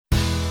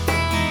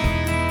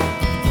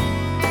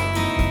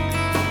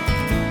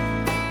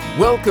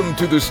Welcome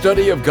to the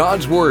study of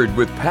God's Word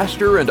with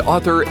pastor and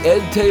author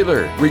Ed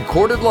Taylor,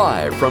 recorded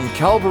live from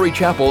Calvary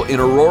Chapel in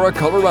Aurora,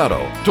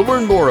 Colorado. To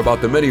learn more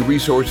about the many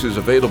resources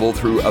available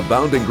through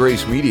Abounding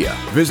Grace Media,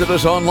 visit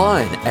us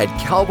online at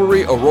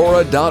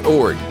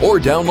calvaryaurora.org or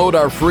download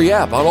our free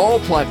app on all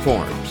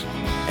platforms.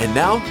 And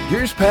now,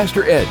 here's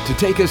Pastor Ed to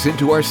take us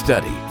into our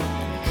study.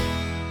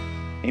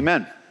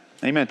 Amen.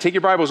 Amen. Take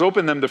your Bibles,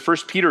 open them to 1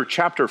 Peter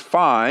chapter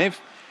 5.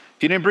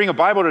 If you didn't bring a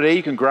Bible today,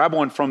 you can grab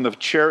one from the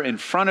chair in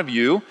front of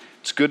you.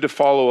 It's good to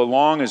follow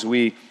along as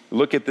we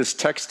look at this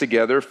text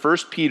together. 1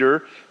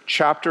 Peter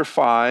chapter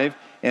 5,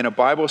 in a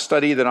Bible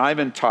study that I've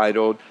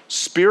entitled,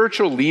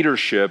 Spiritual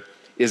Leadership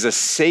is a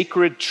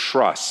Sacred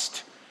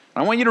Trust.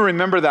 I want you to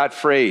remember that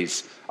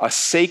phrase, a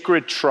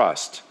sacred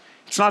trust.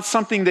 It's not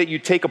something that you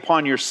take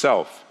upon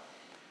yourself.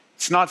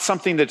 It's not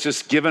something that's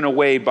just given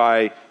away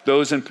by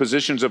those in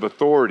positions of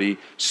authority.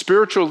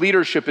 Spiritual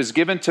leadership is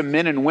given to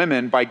men and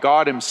women by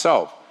God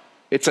Himself.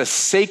 It's a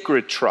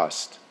sacred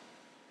trust.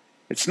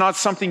 It's not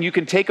something you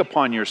can take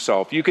upon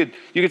yourself. You could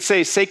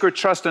say sacred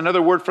trust.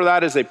 Another word for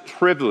that is a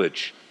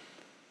privilege.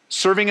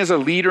 Serving as a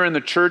leader in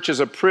the church is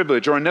a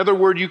privilege. Or another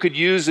word you could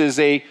use is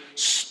a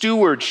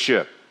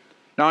stewardship.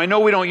 Now, I know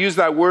we don't use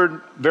that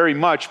word very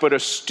much, but a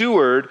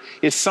steward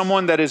is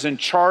someone that is in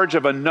charge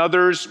of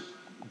another's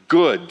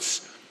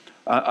goods,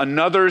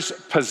 another's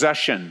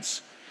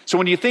possessions. So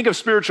when you think of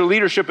spiritual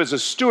leadership as a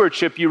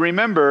stewardship, you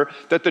remember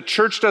that the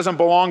church doesn't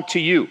belong to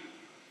you.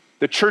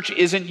 The church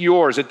isn't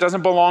yours. It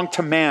doesn't belong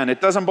to man. It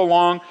doesn't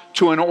belong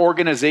to an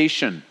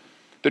organization.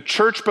 The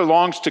church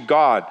belongs to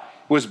God.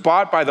 It was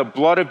bought by the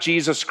blood of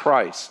Jesus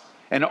Christ.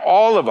 And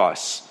all of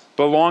us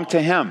belong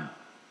to Him.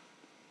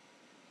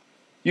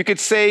 You could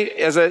say,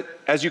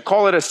 as you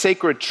call it a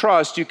sacred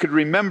trust, you could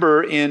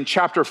remember in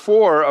chapter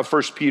 4 of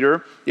 1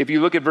 Peter, if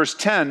you look at verse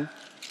 10,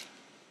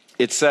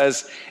 it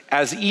says,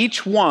 as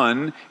each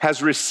one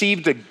has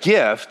received a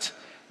gift,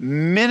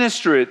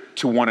 minister it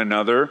to one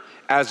another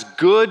as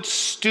good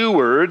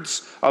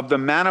stewards of the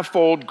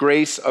manifold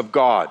grace of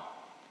God.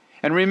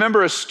 And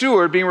remember, a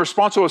steward being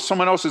responsible for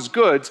someone else's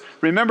goods,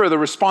 remember the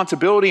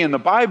responsibility in the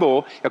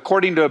Bible,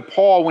 according to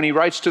Paul, when he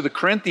writes to the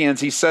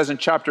Corinthians, he says in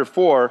chapter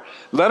 4,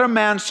 let a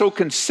man so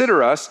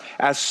consider us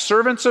as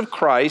servants of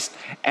Christ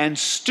and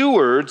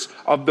stewards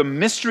of the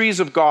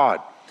mysteries of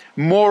God.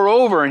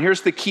 Moreover, and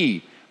here's the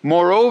key,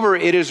 moreover,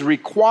 it is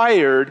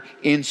required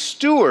in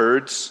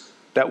stewards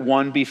that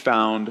one be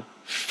found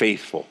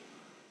faithful.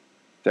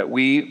 That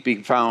we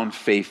be found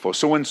faithful.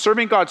 So when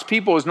serving God's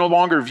people is no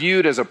longer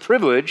viewed as a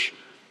privilege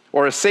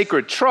or a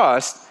sacred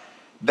trust,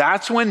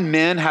 that's when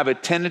men have a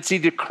tendency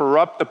to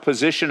corrupt the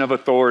position of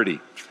authority.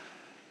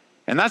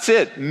 And that's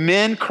it.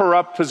 Men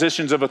corrupt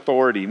positions of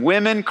authority.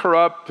 Women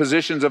corrupt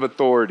positions of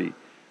authority.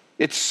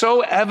 It's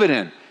so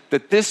evident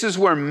that this is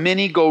where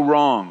many go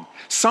wrong.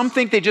 Some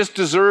think they just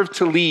deserve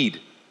to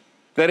lead,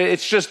 that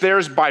it's just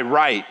theirs by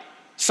right,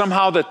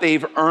 somehow that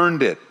they've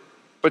earned it.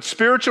 But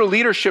spiritual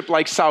leadership,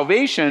 like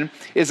salvation,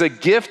 is a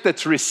gift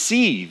that's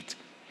received.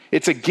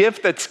 It's a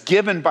gift that's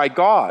given by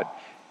God.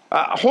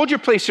 Hold your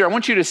place here. I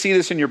want you to see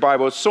this in your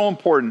Bible. It's so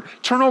important.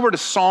 Turn over to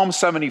Psalm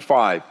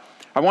 75.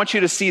 I want you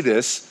to see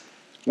this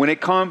when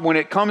it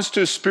comes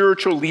to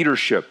spiritual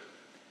leadership.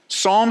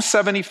 Psalm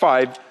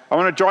 75, I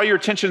want to draw your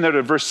attention there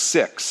to verse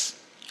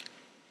 6.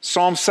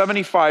 Psalm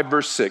 75,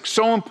 verse 6.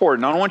 So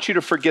important. I don't want you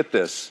to forget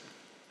this.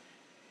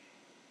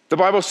 The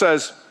Bible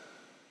says,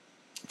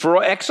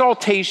 for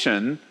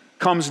exaltation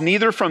comes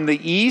neither from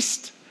the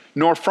east,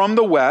 nor from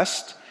the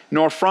west,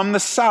 nor from the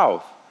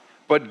south.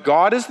 But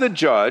God is the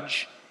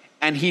judge,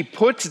 and He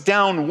puts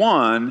down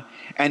one,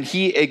 and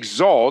He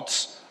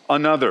exalts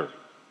another.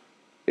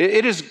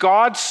 It is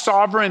God's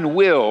sovereign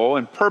will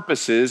and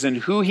purposes and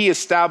who He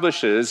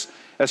establishes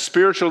as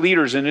spiritual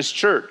leaders in His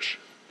church.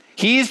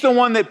 He's the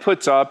one that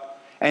puts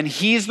up, and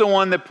He's the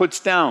one that puts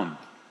down.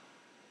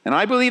 And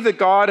I believe that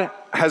God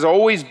has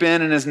always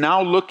been and is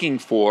now looking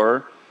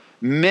for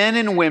men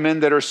and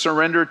women that are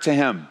surrendered to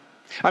Him.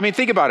 I mean,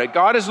 think about it.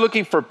 God is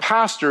looking for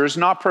pastors,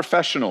 not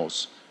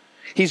professionals.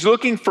 He's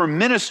looking for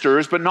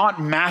ministers, but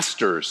not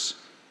masters.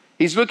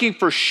 He's looking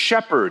for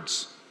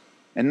shepherds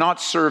and not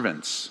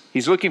servants.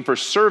 He's looking for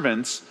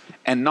servants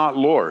and not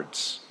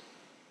lords.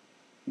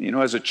 You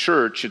know, as a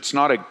church, it's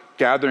not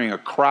gathering a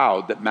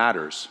crowd that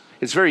matters.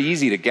 It's very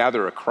easy to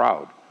gather a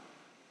crowd.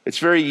 It's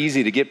very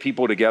easy to get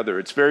people together.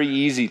 It's very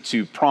easy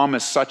to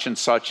promise such and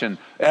such and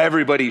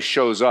everybody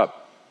shows up.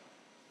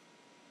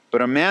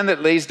 But a man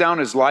that lays down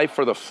his life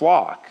for the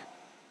flock,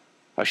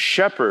 a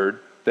shepherd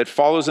that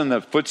follows in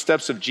the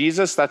footsteps of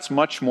Jesus, that's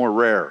much more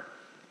rare.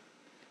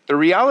 The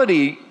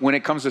reality when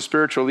it comes to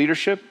spiritual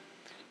leadership,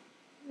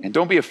 and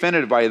don't be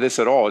offended by this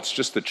at all, it's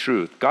just the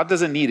truth. God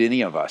doesn't need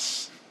any of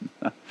us.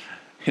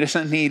 He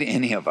doesn't need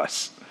any of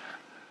us.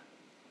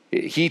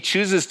 He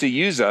chooses to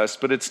use us,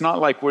 but it's not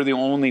like we're the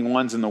only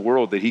ones in the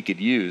world that He could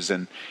use.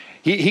 And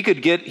he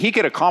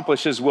could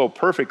accomplish His will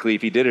perfectly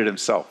if He did it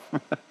Himself.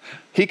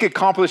 He could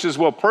accomplish His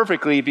will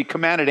perfectly if He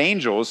commanded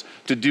angels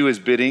to do His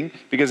bidding,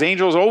 because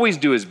angels always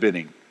do His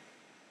bidding.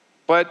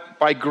 But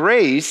by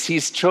grace,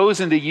 He's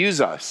chosen to use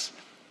us.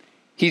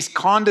 He's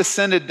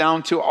condescended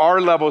down to our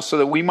level so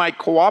that we might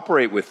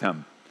cooperate with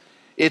him.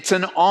 It's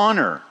an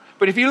honor.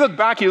 But if you look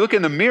back, you look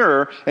in the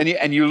mirror,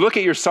 and you look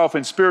at yourself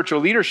in spiritual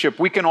leadership,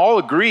 we can all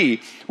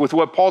agree with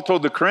what Paul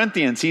told the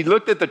Corinthians. He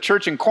looked at the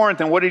church in Corinth,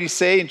 and what did he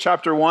say in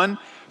chapter 1?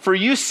 For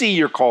you see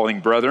your calling,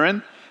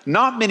 brethren,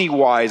 not many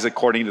wise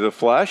according to the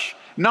flesh,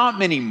 not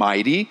many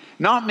mighty,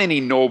 not many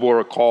noble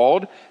are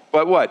called,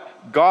 but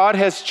what? God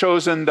has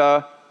chosen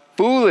the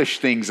foolish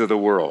things of the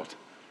world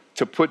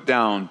to put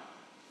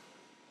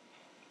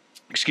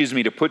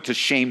to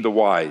shame the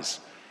wise.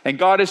 And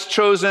God has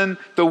chosen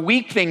the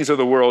weak things of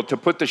the world to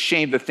put to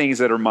shame the things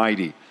that are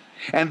mighty.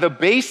 And the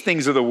base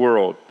things of the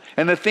world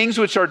and the things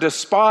which are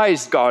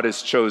despised God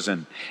has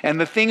chosen. And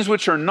the things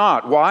which are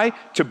not. Why?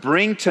 To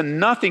bring to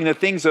nothing the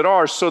things that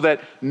are, so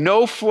that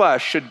no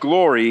flesh should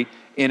glory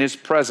in his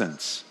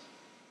presence.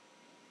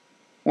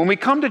 When we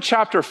come to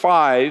chapter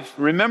 5,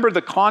 remember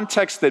the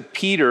context that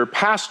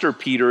Pastor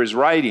Peter is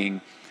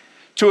writing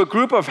to a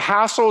group of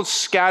hassled,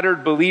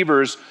 scattered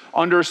believers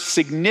under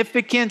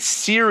significant,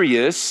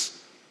 serious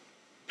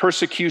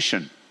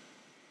persecution.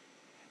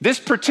 This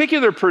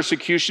particular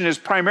persecution is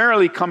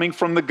primarily coming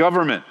from the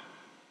government,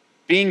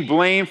 being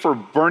blamed for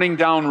burning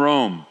down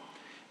Rome,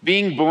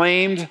 being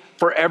blamed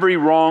for every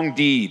wrong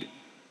deed.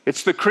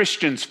 It's the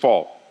Christians'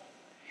 fault.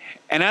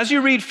 And as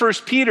you read 1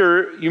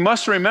 Peter, you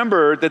must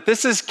remember that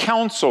this is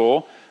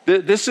counsel,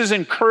 this is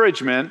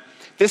encouragement,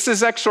 this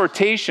is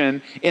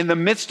exhortation in the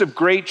midst of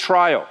great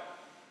trial,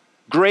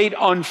 great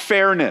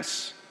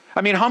unfairness.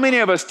 I mean, how many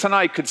of us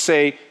tonight could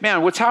say,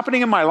 man, what's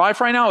happening in my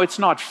life right now, it's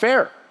not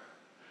fair.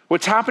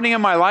 What's happening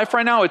in my life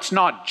right now, it's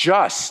not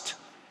just.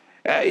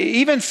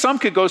 Even some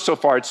could go so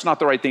far, it's not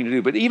the right thing to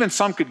do, but even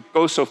some could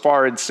go so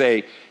far and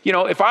say,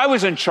 if I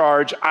was in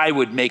charge, I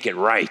would make it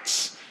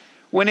right.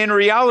 When in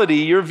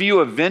reality, your view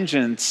of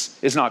vengeance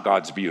is not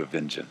God's view of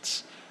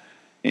vengeance.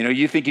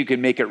 You think you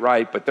can make it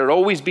right, but there'll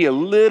always be a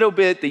little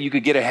bit that you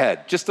could get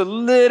ahead, just a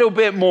little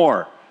bit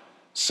more,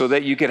 so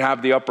that you could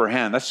have the upper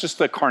hand. That's just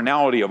the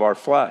carnality of our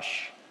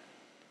flesh.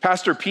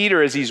 Pastor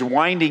Peter, as he's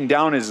winding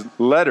down his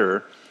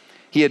letter,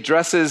 he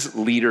addresses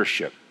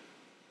leadership.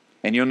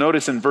 And you'll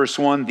notice in verse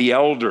 1, the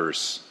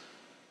elders.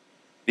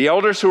 The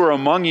elders who are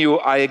among you,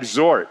 I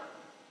exhort.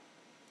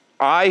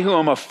 I, who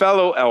am a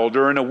fellow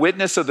elder and a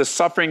witness of the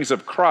sufferings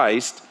of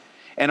Christ,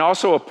 and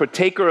also a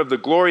partaker of the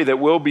glory that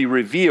will be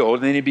revealed.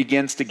 And then he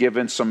begins to give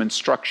in some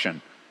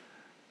instruction.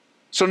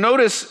 So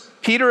notice,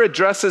 Peter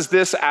addresses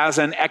this as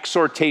an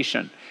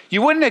exhortation.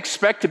 You wouldn't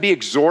expect to be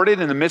exhorted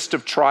in the midst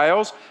of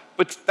trials,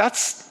 but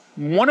that's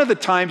one of the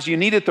times you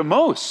need it the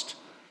most.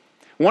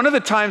 One of the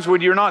times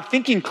when you're not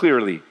thinking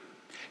clearly.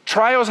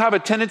 Trials have a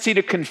tendency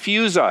to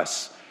confuse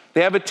us.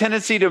 They have a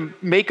tendency to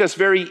make us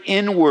very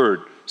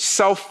inward,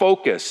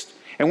 self-focused.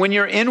 And when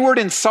you're inward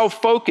and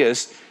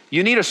self-focused,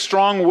 you need a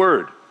strong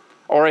word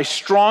or a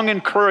strong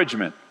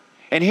encouragement.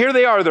 And here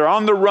they are, they're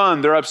on the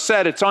run, they're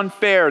upset, it's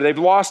unfair, they've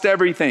lost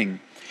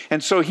everything.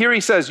 And so here he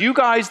says, you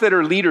guys that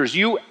are leaders,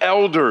 you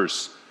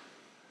elders,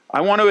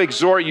 I want to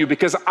exhort you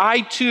because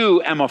I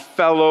too am a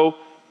fellow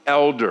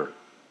elder.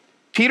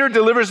 Peter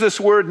delivers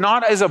this word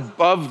not as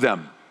above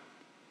them,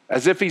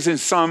 as if he's in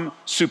some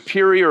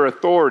superior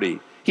authority.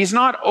 He's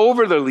not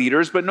over the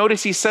leaders, but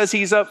notice he says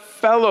he's a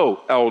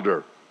fellow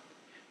elder.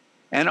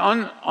 And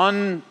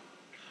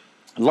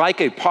unlike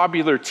a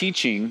popular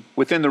teaching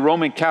within the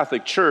Roman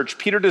Catholic Church,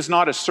 Peter does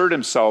not assert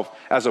himself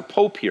as a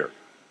pope here.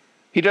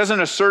 He doesn't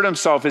assert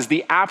himself as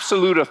the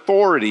absolute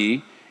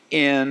authority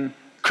in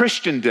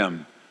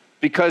Christendom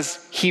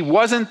because he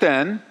wasn't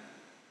then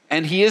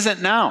and he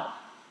isn't now.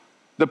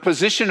 The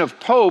position of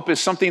pope is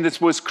something that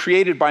was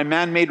created by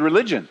man-made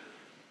religion.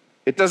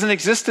 It doesn't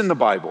exist in the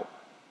Bible.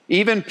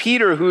 Even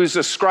Peter, who's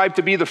ascribed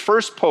to be the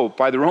first pope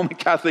by the Roman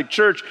Catholic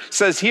Church,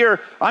 says here,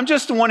 I'm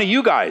just one of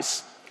you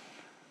guys.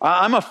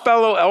 I'm a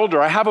fellow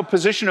elder. I have a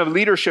position of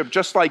leadership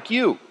just like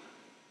you.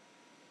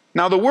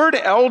 Now, the word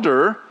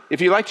elder,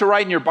 if you like to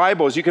write in your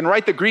Bibles, you can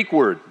write the Greek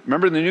word.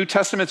 Remember, the New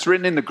Testament's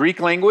written in the Greek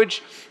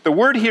language. The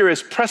word here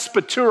is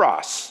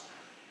presbyteros.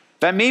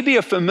 That may be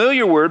a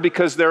familiar word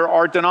because there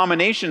are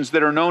denominations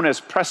that are known as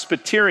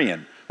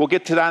Presbyterian. We'll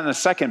get to that in a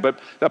second. But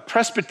the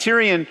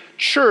Presbyterian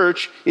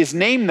church is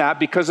named that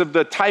because of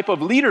the type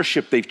of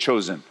leadership they've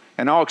chosen.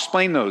 And I'll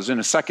explain those in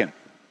a second.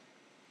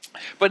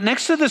 But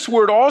next to this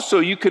word also,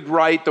 you could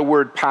write the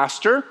word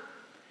pastor,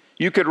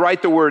 you could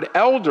write the word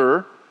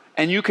elder,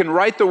 and you can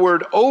write the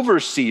word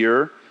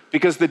overseer,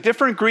 because the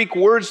different Greek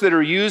words that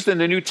are used in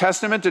the New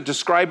Testament to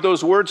describe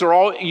those words are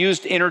all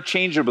used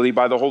interchangeably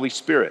by the Holy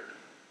Spirit.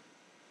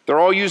 They're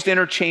all used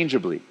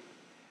interchangeably.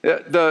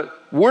 The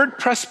word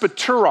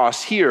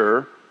presbyteros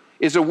here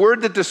is a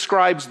word that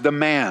describes the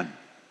man,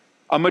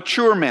 a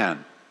mature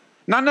man,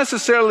 not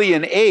necessarily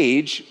in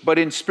age, but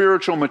in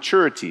spiritual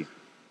maturity.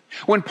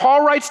 When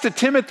Paul writes to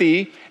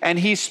Timothy and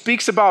he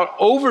speaks about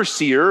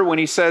overseer, when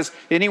he says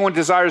anyone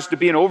desires to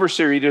be an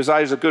overseer, he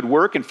desires a good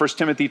work in 1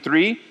 Timothy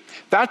 3,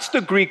 that's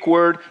the Greek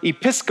word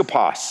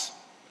episkopos.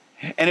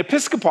 And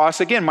episkopos,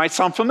 again, might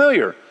sound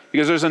familiar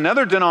because there's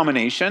another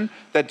denomination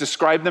that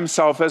describe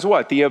themselves as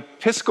what? The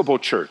Episcopal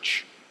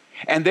Church.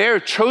 And they're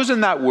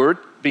chosen that word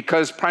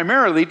because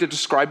primarily to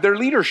describe their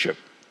leadership,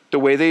 the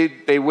way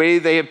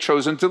they have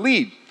chosen to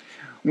lead.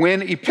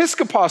 When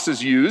episkopos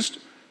is used,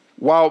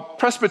 while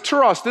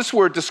presbyteros, this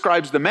word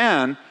describes the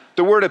man,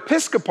 the word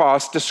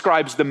episkopos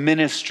describes the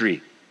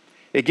ministry.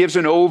 It gives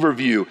an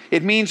overview.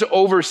 It means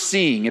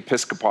overseeing,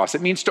 episkopos.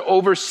 It means to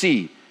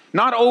oversee.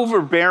 Not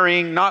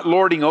overbearing, not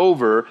lording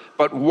over,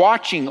 but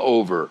watching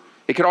over.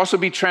 It could also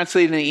be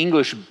translated in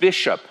English,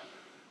 bishop.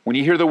 When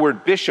you hear the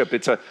word bishop,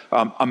 it's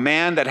a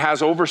man that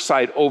has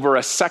oversight over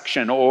a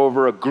section or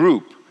over a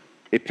group,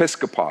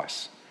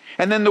 episkopos.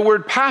 And then the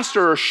word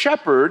pastor or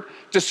shepherd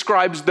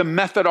describes the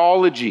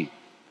methodology,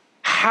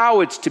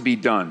 how it's to be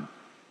done.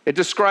 It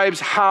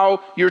describes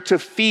how you're to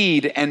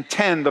feed and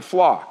tend the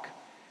flock.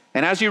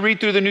 And as you read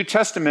through the New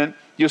Testament,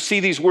 you'll see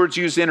these words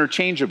used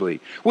interchangeably,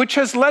 which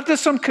has led to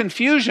some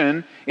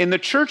confusion in the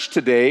church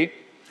today.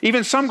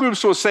 Even some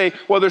groups will say,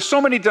 well, there's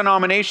so many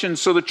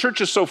denominations, so the church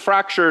is so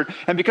fractured,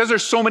 and because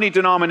there's so many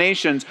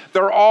denominations,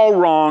 they're all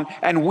wrong,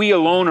 and we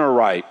alone are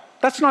right.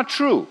 That's not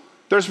true.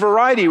 There's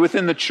variety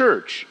within the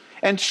church.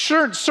 And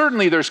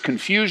certainly there's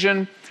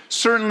confusion,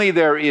 certainly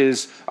there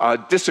is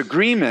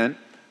disagreement,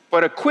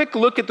 but a quick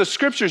look at the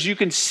scriptures, you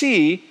can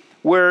see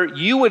where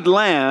you would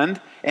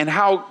land and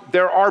how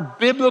there are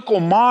biblical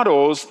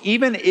models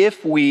even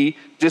if we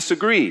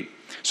disagree.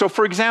 So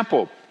for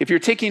example, if you're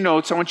taking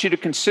notes, I want you to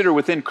consider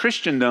within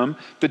Christendom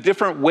the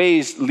different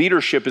ways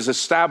leadership is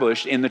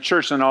established in the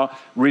church, and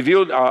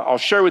I'll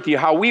share with you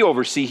how we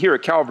oversee here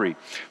at Calvary.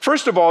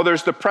 First of all,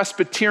 there's the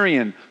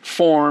Presbyterian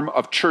form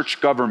of church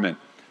government.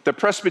 The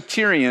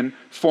Presbyterian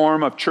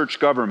form of church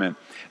government.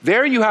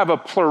 There you have a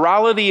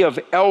plurality of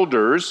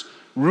elders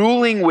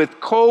ruling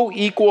with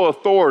co-equal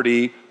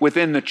authority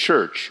within the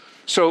church.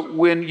 So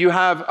when you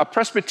have a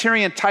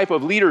Presbyterian type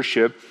of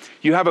leadership,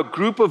 you have a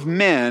group of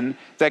men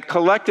that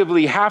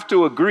collectively have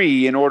to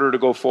agree in order to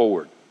go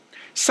forward.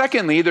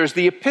 Secondly, there's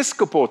the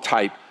Episcopal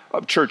type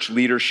of church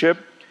leadership.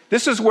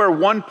 This is where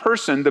one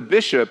person, the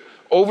bishop,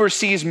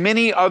 oversees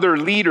many other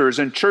leaders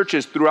and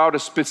churches throughout a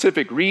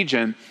specific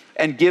region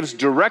and gives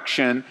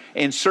direction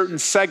in certain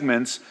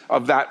segments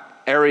of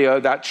that area,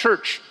 that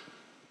church.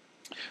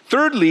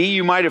 Thirdly,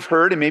 you might have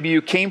heard, and maybe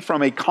you came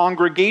from a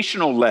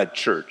congregational-led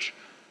church.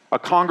 A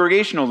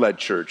congregational-led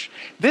church.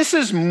 This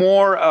is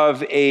more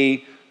of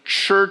a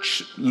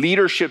church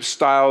leadership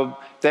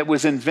style that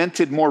was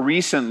invented more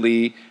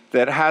recently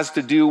that has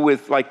to do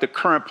with like the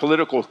current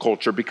political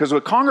culture. Because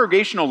with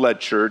congregational-led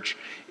church,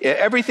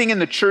 everything in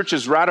the church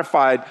is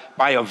ratified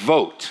by a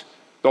vote.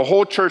 The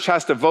whole church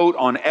has to vote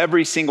on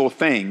every single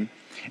thing.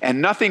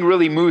 And nothing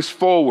really moves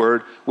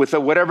forward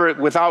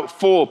without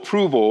full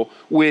approval,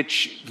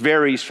 which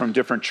varies from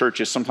different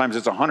churches. Sometimes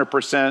it's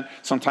 100%,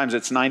 sometimes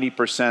it's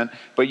 90%.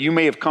 But you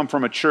may have come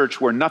from a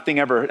church where nothing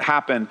ever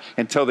happened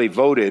until they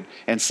voted.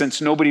 And since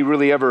nobody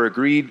really ever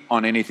agreed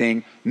on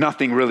anything,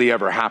 nothing really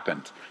ever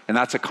happened. And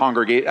that's a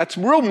congregation. That's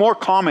real more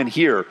common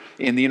here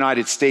in the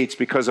United States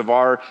because of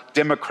our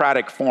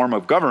democratic form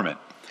of government.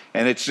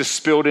 And it's just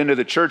spilled into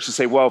the church to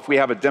say, well, if we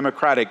have a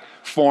democratic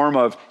form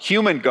of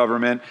human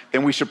government,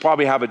 then we should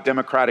probably have a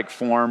democratic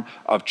form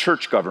of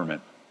church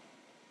government.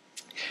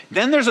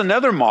 Then there's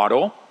another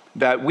model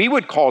that we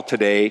would call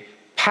today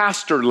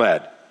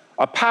pastor-led,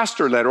 a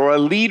pastor-led or a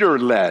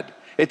leader-led.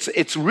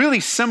 It's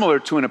really similar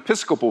to an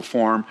Episcopal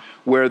form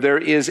where there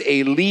is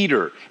a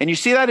leader. And you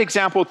see that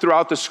example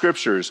throughout the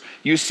scriptures.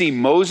 You see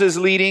Moses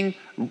leading,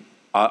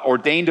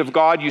 ordained of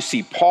God. You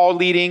see Paul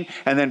leading,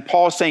 and then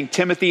Paul saying,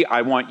 Timothy,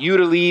 I want you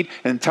to lead,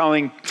 and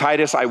telling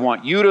Titus, I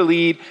want you to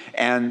lead.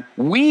 And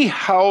we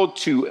held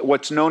to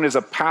what's known as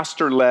a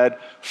pastor-led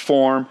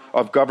form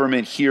of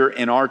government here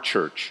in our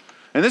church.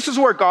 And this is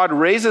where God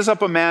raises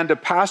up a man to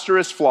pastor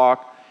his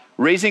flock,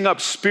 raising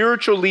up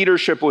spiritual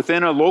leadership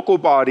within a local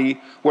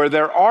body where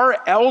there are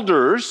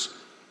elders,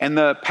 and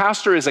the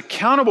pastor is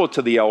accountable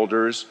to the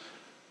elders,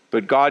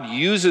 but God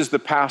uses the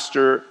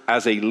pastor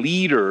as a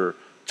leader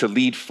to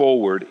lead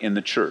forward in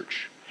the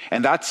church.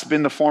 And that's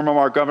been the form of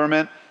our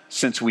government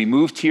since we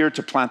moved here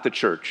to plant the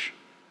church.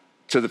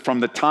 From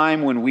the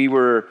time when we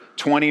were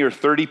 20 or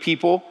 30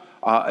 people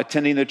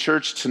attending the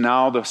church to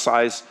now the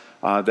size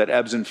that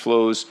ebbs and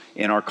flows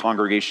in our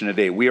congregation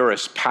today. We are a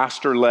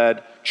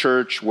pastor-led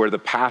church where the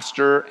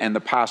pastor and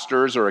the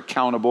pastors are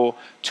accountable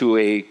to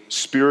a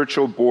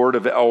spiritual board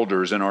of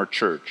elders in our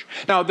church.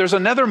 Now, there's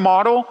another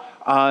model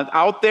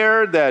out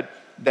there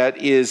that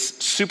is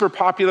super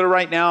popular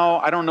right now.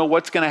 I don't know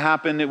what's going to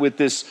happen with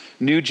this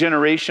new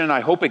generation. I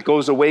hope it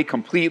goes away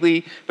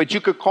completely. But you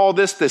could call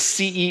this the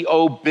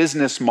CEO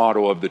business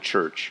model of the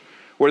church,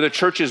 where the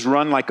church is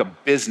run like a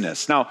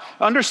business. Now,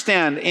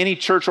 understand, any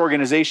church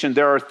organization,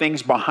 there are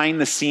things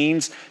behind the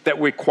scenes that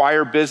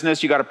require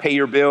business. You got to pay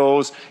your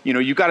bills.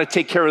 You got to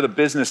take care of the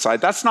business side.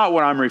 That's not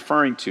what I'm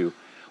referring to.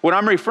 What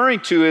I'm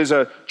referring to is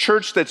a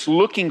church that's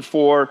looking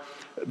for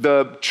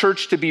the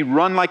church to be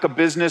run like a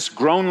business,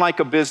 grown like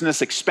a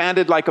business,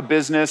 expanded like a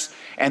business,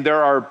 and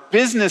there are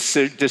business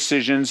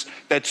decisions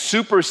that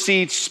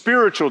supersede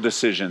spiritual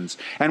decisions.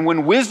 And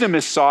when wisdom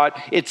is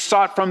sought, it's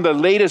sought from the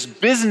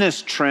latest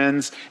business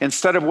trends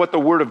instead of what the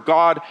Word of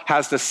God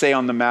has to say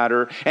on the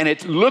matter. And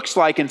it looks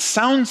like and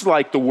sounds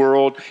like the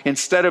world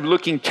instead of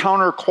looking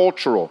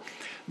countercultural.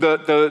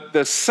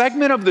 The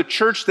segment of the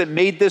church that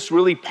made this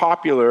really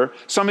popular,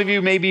 some of you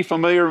may be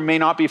familiar, may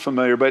not be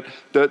familiar, but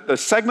the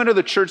segment of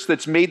the church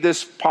that's made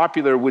this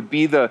popular would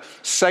be the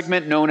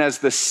segment known as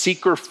the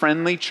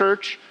seeker-friendly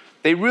church.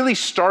 They really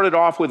started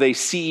off with a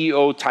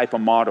CEO type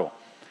of model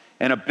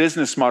and a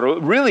business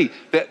model. Really,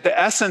 the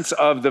essence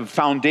of the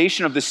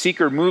foundation of the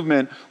seeker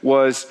movement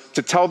was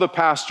to tell the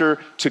pastor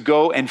to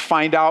go and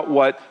find out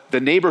what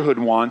the neighborhood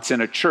wants in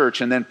a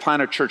church and then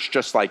plant a church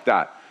just like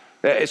that.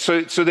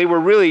 So they were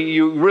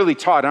really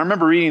taught. I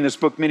remember reading this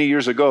book many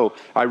years ago.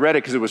 I read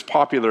it because it was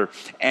popular.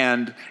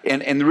 And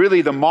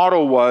really the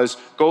model was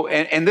go,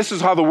 and this is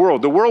how the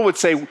world would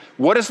say,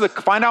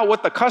 find out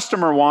what the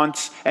customer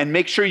wants and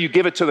make sure you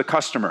give it to the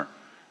customer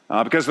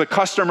because the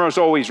customer is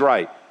always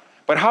right.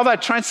 But how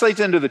that translates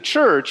into the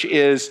church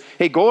is,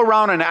 hey, go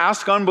around and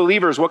ask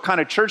unbelievers what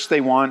kind of church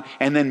they want,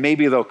 and then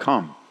maybe they'll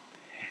come.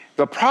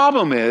 The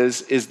problem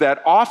is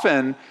that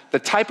often the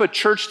type of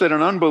church that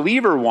an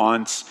unbeliever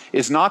wants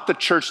is not the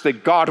church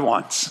that God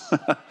wants.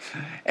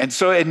 And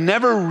so it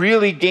never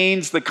really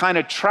gains the kind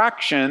of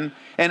traction.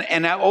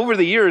 And over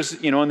the years,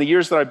 in the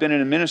years that I've been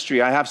in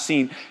ministry, I have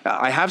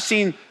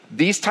seen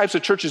these types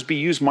of churches be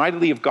used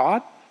mightily of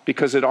God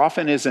because it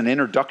often is an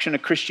introduction to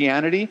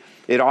Christianity.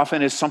 It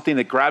often is something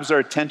that grabs their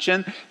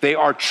attention. They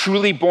are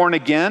truly born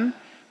again.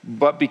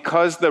 But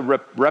because the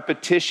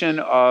repetition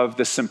of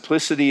the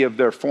simplicity of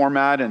their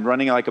format and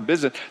running like a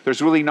business,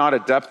 there's really not a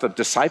depth of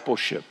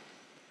discipleship.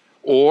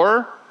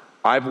 Or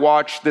I've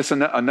watched this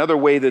another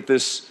way that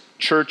this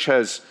church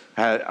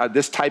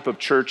this type of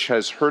church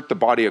has hurt the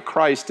body of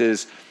Christ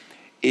is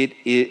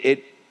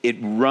it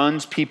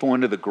runs people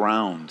into the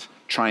ground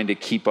trying to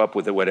keep up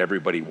with what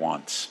everybody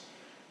wants.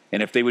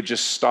 And if they would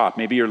just stop,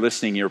 maybe you're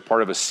listening, you're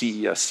part of a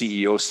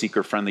CEO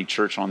seeker-friendly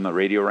church on the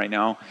radio right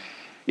now.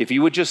 If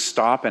you would just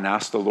stop and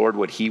ask the Lord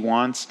what He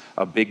wants,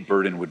 a big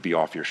burden would be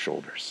off your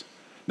shoulders.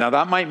 Now,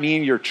 that might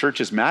mean your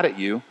church is mad at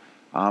you,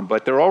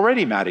 but they're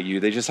already mad at you.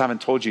 They just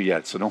haven't told you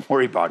yet, so don't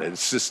worry about it.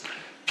 It's just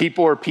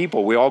people are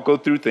people. We all go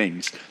through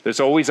things. There's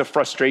always a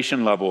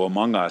frustration level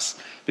among us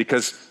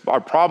because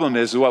our problem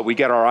is what? We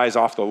get our eyes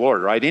off the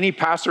Lord, right? Any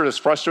pastor that's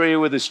frustrated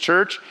with his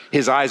church,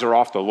 his eyes are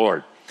off the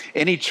Lord.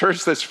 Any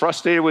church that's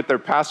frustrated with their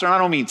pastor, and I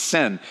don't mean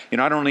sin,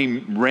 I don't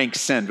mean rank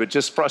sin, but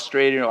just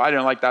frustrated, I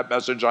didn't like that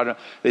message.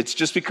 It's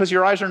just because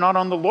your eyes are not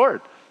on the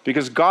Lord.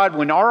 Because God,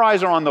 when our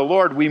eyes are on the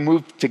Lord, we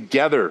move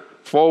together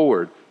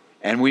forward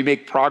and we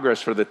make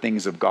progress for the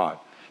things of God.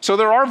 So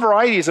there are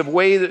varieties of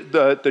way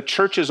that the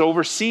church is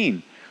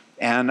overseen.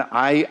 And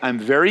I'm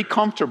very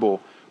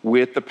comfortable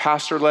with the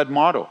pastor-led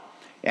model.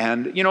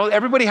 And,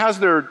 everybody has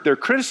their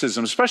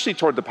criticism, especially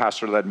toward the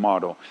pastor-led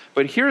model.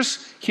 But here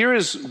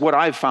is what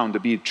I've found to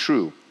be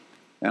true.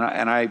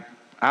 And I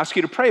ask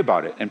you to pray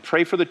about it and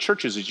pray for the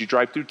churches as you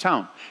drive through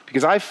town.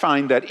 Because I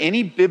find that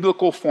any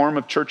biblical form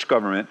of church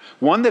government,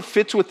 one that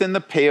fits within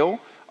the pale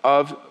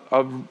of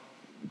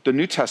the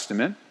New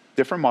Testament,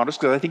 different models,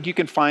 because I think you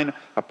can find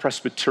a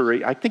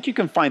presbytery. I think you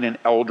can find an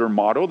elder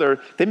model.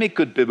 They make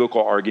good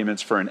biblical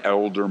arguments for an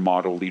elder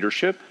model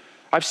leadership.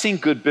 I've seen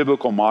good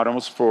biblical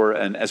models for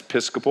an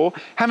Episcopal.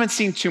 Haven't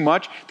seen too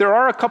much. There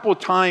are a couple of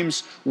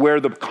times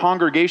where the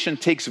congregation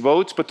takes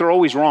votes, but they're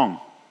always wrong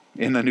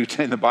in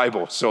the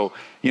Bible. So,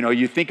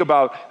 you think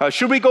about,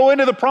 should we go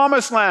into the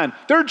promised land?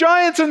 There are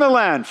giants in the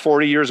land.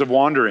 40 years of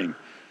wandering.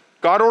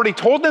 God already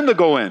told them to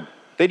go in.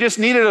 They just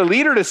needed a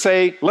leader to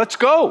say, let's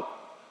go.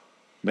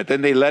 But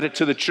then they led it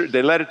to the church.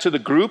 They led it to the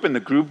group, and the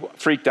group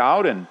freaked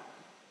out, and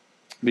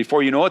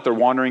before you know it, they're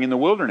wandering in the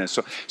wilderness.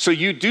 So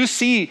you do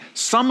see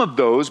some of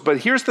those, but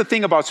here's the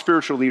thing about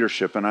spiritual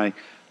leadership, and I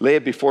lay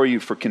it before you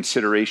for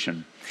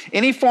consideration.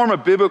 Any form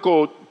of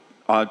biblical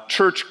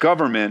church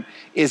government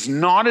is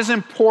not as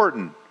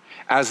important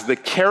as the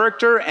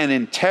character and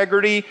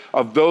integrity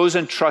of those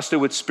entrusted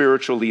with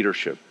spiritual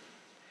leadership.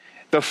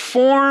 The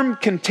form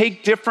can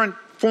take different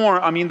form.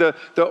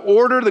 The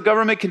order, the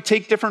government can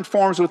take different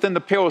forms within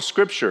the pale of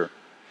Scripture.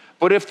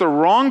 But if the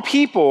wrong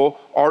people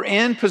are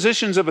in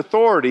positions of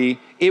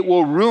authority, it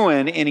will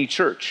ruin any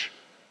church.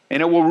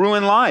 And it will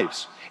ruin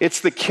lives.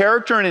 It's the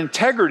character and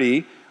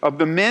integrity of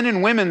the men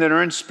and women that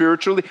are in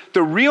spiritually.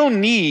 The real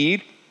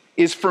need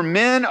is for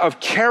men of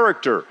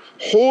character,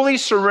 wholly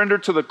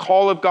surrendered to the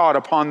call of God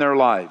upon their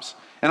lives.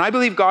 And I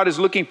believe God is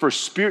looking for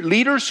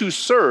leaders who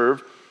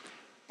serve,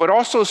 but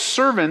also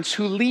servants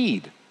who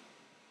lead.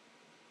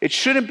 It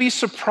shouldn't be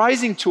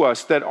surprising to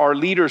us that our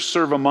leaders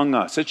serve among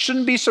us. It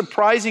shouldn't be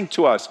surprising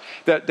to us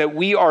that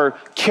we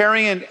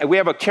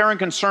have a caring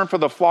concern for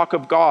the flock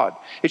of God.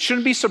 It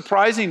shouldn't be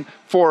surprising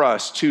for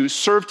us to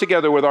serve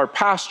together with our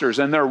pastors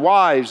and their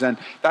wives, and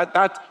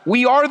that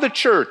we are the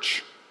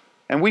church,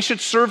 and we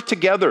should serve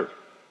together.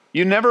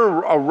 You never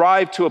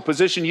arrive to a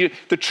position.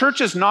 The church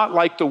is not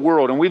like the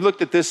world, and we've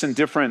looked at this in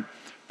different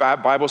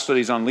Bible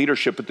studies on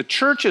leadership, but the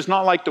church is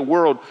not like the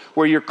world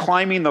where you're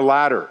climbing the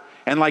ladder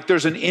and like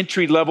there's an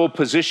entry-level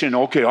position.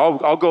 Okay,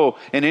 I'll go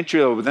an entry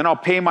level, then I'll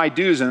pay my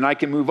dues, and then I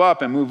can move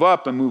up and move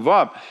up and move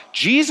up.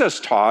 Jesus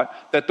taught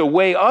that the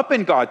way up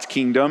in God's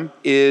kingdom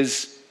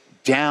is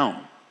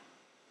down.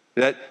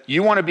 That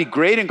you want to be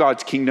great in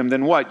God's kingdom,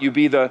 then what? You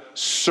be the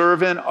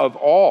servant of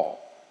all.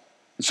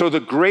 So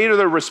the greater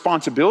the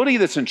responsibility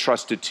that's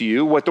entrusted to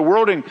you, what the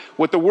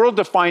world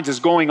defines as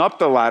going up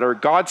the ladder,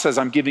 God says,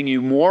 I'm giving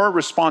you more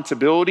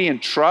responsibility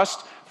and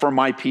trust for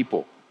my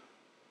people.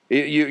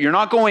 You're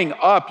not going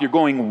up, you're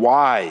going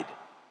wide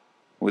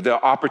with the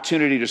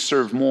opportunity to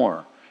serve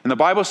more. And the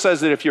Bible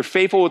says that if you're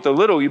faithful with the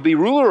little, you'll be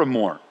ruler of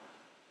more.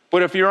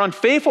 But if you're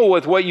unfaithful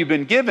with what you've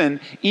been given,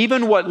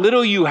 even what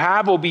little you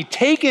have will be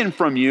taken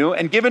from you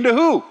and given to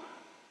who?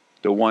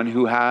 The one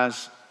who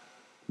has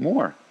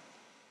more.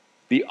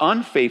 The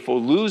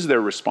unfaithful lose their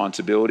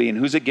responsibility, and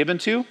who's it given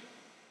to?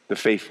 The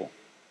faithful.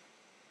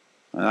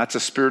 And that's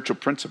a spiritual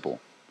principle.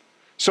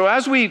 So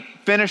as we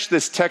finish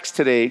this text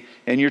today,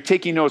 and you're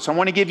taking notes, I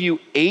want to give you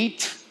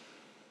 8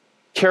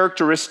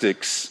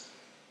 characteristics,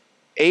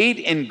 8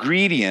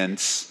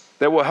 ingredients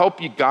that will help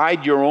you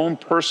guide your own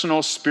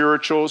personal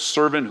spiritual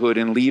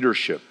servanthood and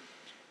leadership.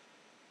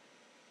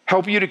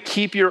 Help you to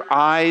keep your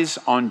eyes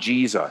on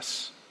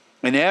Jesus.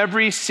 And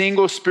every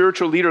single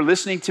spiritual leader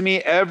listening to me,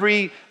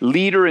 every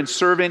leader and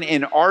servant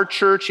in our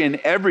church, in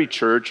every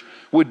church,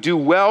 would do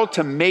well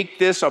to make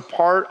this a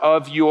part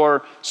of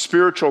your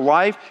spiritual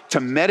life, to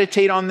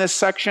meditate on this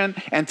section,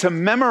 and to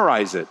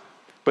memorize it.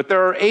 But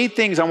there are 8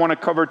 things I want to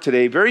cover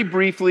today, very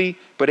briefly,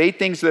 but 8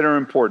 things that are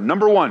important.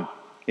 Number 1,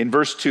 in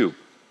verse 2,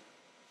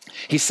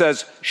 he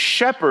says,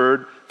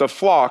 shepherd the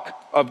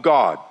flock of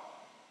God.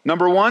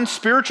 Number 1,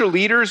 spiritual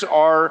leaders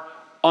are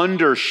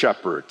under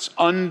shepherds.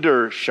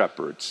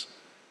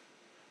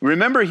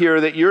 Remember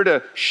here that you're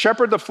to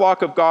shepherd the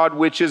flock of God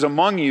which is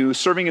among you,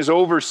 serving as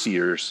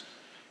overseers.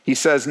 He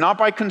says, not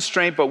by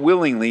constraint, but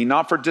willingly,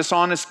 not for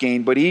dishonest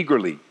gain, but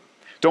eagerly.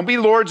 Don't be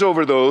lords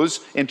over those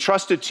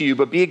entrusted to you,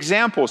 but be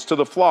examples to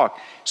the flock,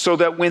 so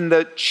that when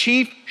the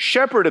chief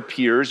shepherd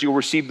appears, you'll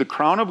receive the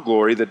crown of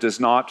glory that does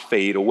not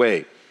fade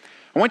away.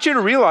 I want you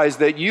to realize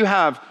that you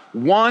have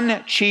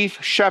one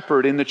chief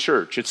shepherd in the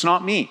church. It's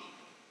not me.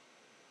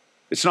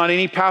 It's not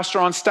any pastor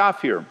on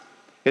staff here.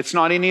 It's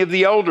not any of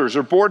the elders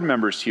or board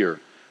members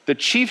here. The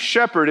chief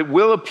shepherd, it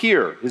will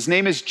appear. His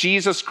name is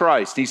Jesus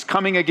Christ. He's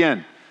coming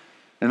again.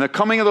 And the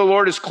coming of the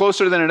Lord is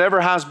closer than it ever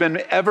has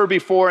been ever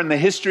before in the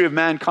history of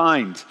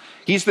mankind.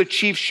 He's the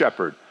chief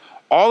shepherd.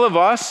 All of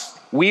us,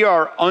 we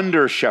are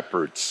under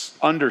shepherds.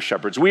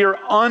 We are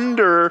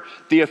under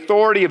the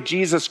authority of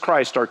Jesus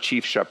Christ, our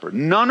chief shepherd.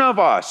 None of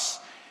us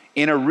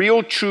in a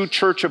real, true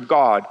church of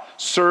God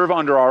serve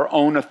under our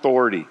own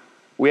authority.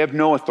 We have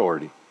no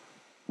authority.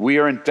 We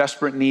are in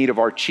desperate need of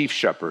our chief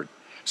shepherd.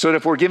 So that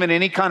if we're given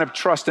any kind of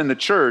trust in the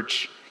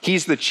church,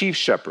 he's the chief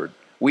shepherd.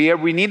 We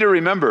need to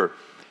remember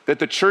that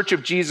the church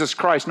of Jesus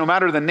Christ, no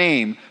matter the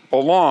name,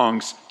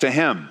 belongs to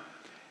him.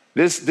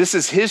 This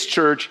is his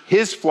church,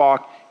 his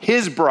flock,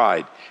 his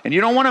bride. And you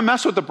don't want to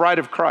mess with the bride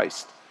of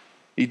Christ.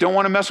 You don't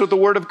want to mess with the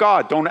word of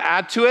God. Don't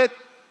add to it.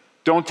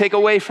 Don't take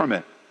away from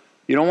it.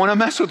 You don't want to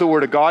mess with the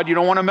word of God. You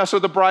don't want to mess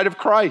with the bride of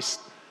Christ.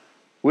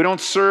 We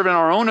don't serve in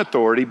our own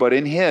authority, but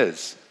in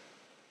his.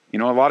 You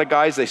know, a lot of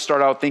guys, they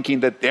start out thinking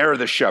that they're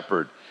the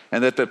shepherd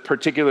and that the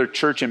particular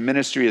church and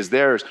ministry is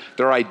theirs.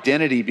 Their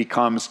identity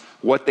becomes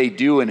what they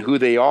do and who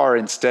they are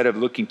instead of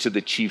looking to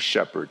the chief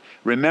shepherd.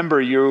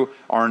 Remember, you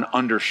are an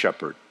under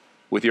shepherd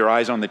with your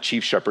eyes on the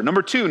chief shepherd.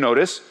 Number 2,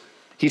 notice,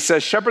 he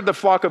says, shepherd the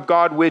flock of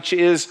God which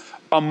is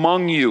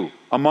among you.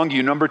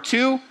 Number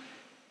 2,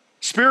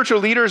 spiritual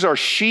leaders are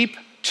sheep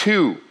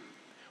too,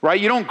 right?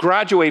 You don't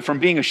graduate from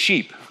being a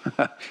sheep.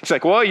 It's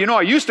like, well, you know,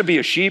 I used to be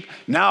a sheep.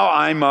 Now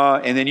I'm,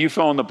 and then you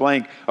fill in the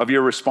blank of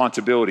your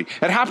responsibility.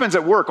 It happens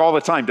at work all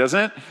the time, doesn't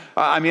it?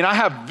 I I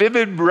have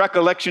vivid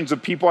recollections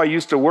of people I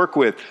used to work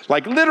with.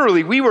 Like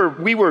literally, we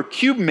were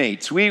cube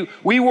mates. We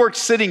worked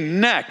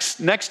sitting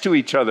next to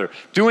each other,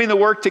 doing the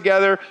work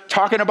together,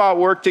 talking about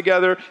work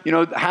together, you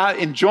know,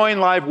 enjoying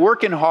life,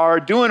 working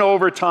hard, doing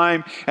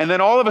overtime. And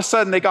then all of a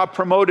sudden they got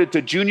promoted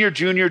to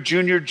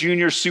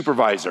junior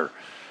supervisor.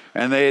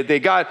 And they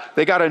got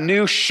a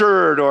new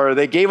shirt, or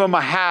they gave them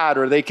a hat,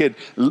 or they could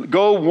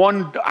go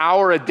 1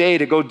 hour a day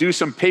to go do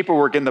some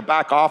paperwork in the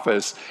back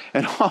office.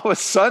 And all of a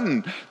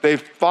sudden, they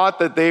thought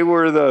that they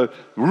were the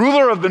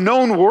ruler of the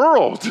known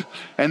world.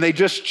 And they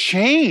just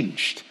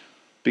changed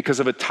because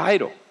of a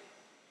title.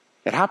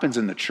 It happens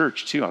in the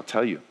church too, I'll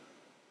tell you.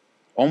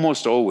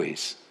 Almost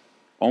always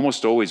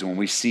when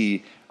we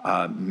see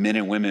men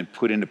and women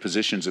put into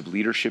positions of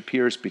leadership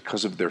here, it's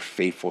because of their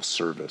faithful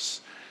service.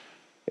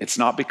 It's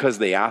not because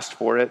they asked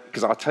for it,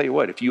 because I'll tell you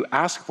what, if you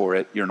ask for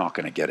it, you're not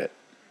going to get it.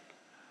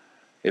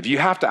 If you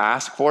have to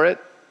ask for it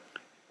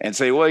and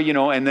say, well, you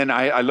know, and then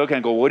I look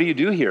and go, what do you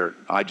do here?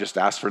 I just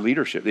ask for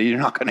leadership. You're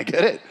not going to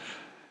get it.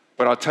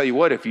 But I'll tell you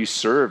what, if you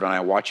serve, and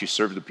I watch you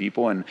serve the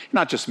people, and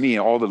not just me,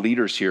 all the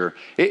leaders here,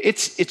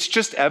 it's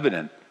just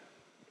evident.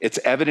 It's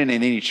evident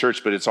in any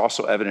church, but it's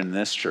also evident in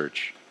this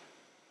church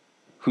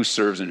who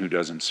serves and who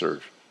doesn't serve.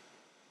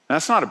 And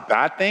that's not a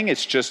bad thing,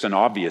 it's just an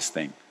obvious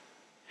thing.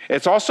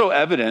 It's also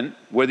evident,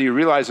 whether you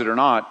realize it or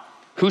not,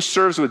 who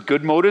serves with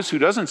good motives, who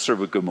doesn't serve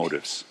with good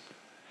motives.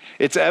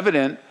 It's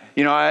evident,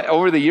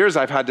 over the years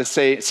I've had to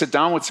sit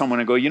down with someone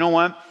and go, you know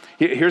what,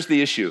 here's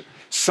the issue.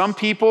 Some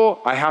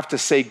people I have to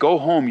say, go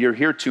home, you're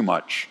here too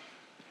much.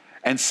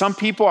 And some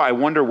people I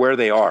wonder where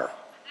they are.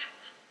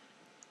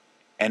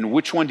 And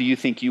which one do you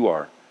think you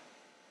are?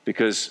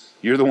 Because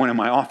you're the one in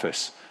my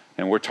office,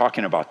 and we're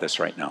talking about this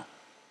right now.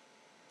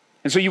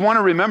 And so you want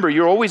to remember,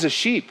 you're always a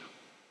sheep.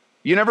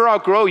 You never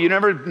outgrow, you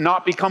never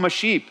not become a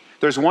sheep.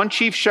 There's one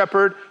chief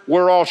shepherd,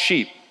 we're all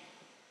sheep.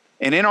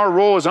 And in our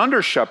role as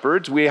under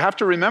shepherds, we have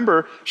to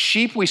remember,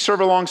 sheep, we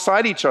serve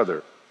alongside each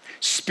other.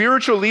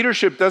 Spiritual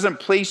leadership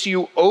doesn't place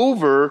you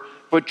over,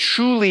 but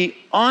truly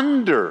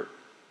under,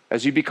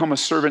 as you become a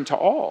servant to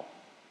all.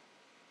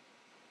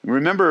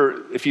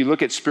 Remember, if you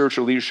look at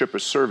spiritual leadership or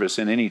service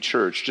in any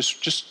church,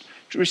 just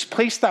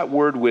replace that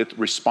word with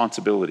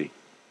responsibility.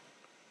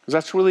 Because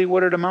that's really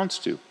what it amounts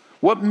to.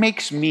 What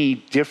makes me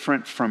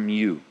different from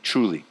you,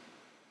 truly?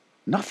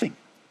 Nothing.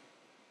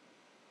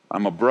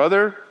 I'm a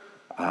brother.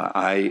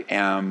 I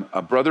am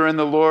a brother in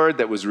the Lord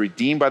that was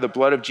redeemed by the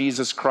blood of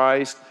Jesus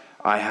Christ.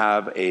 I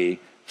have a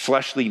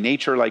fleshly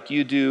nature like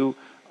you do.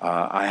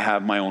 I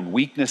have my own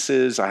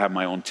weaknesses. I have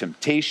my own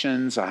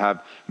temptations. I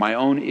have my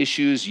own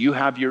issues. You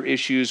have your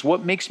issues.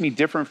 What makes me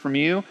different from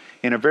you?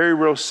 In a very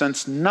real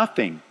sense,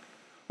 nothing.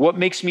 What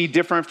makes me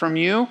different from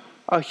you?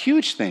 A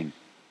huge thing.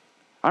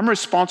 I'm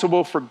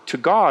responsible to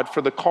God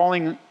for the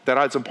calling that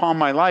is upon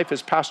my life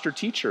as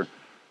pastor-teacher.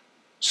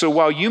 So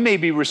while you may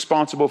be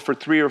responsible for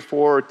 3 or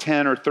 4 or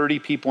 10 or 30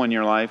 people in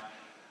your life,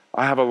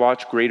 I have a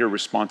lot greater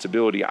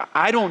responsibility.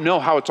 I don't know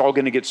how it's all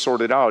going to get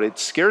sorted out. It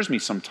scares me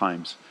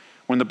sometimes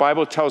when the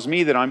Bible tells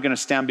me that I'm going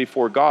to stand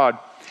before God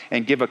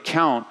and give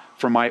account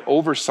for my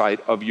oversight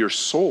of your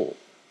soul.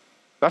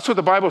 That's what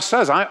the Bible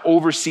says. I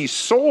oversee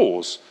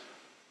souls,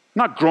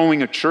 not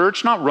growing a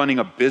church, not running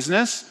a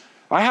business.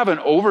 I have an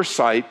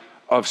oversight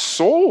of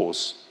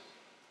souls.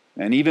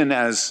 And even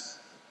as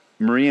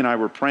Marie and I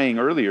were praying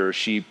earlier,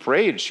 she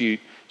prayed, she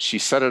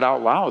said it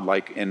out loud,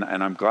 and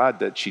I'm glad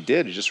that she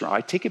did.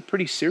 I take it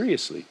pretty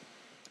seriously.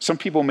 Some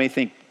people may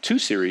think too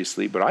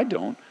seriously, but I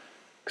don't,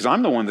 because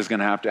I'm the one that's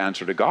going to have to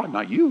answer to God,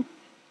 not you.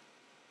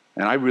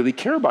 And I really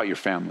care about your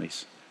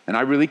families, and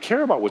I really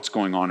care about what's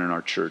going on in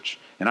our church,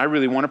 and I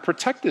really want to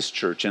protect this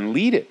church and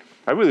lead it.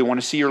 I really want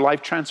to see your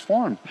life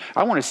transformed.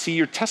 I want to see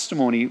your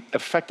testimony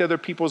affect other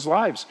people's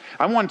lives.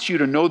 I want you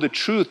to know the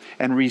truth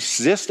and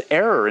resist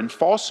error and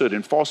falsehood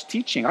and false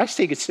teaching. I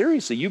take it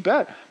seriously, you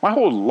bet. My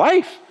whole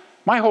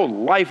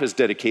life is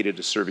dedicated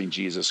to serving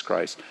Jesus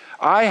Christ.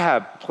 I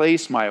have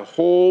placed my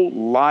whole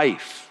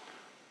life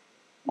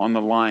on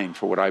the line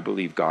for what I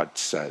believe God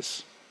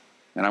says.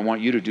 And I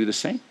want you to do the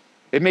same.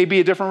 It may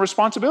be a different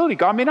responsibility.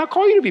 God may not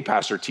call you to be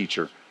pastor,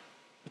 teacher.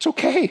 It's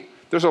okay.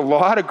 There's a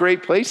lot of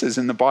great places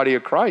in the body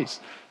of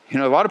Christ. A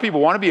lot of people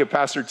want to be a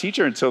pastor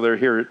teacher until they're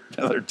here,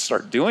 they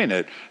start doing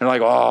it. And they're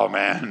like, oh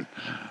man,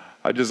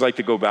 I'd just like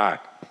to go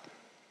back.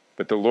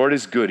 But the Lord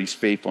is good. He's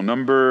faithful.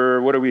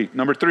 Number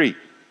 3.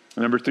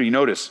 Number 3,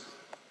 notice.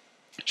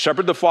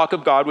 Shepherd the flock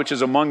of God, which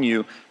is among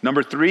you.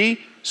 Number 3,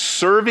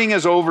 serving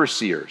as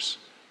overseers.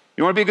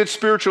 You want to be a good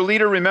spiritual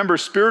leader? Remember,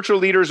 spiritual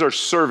leaders are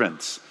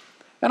servants.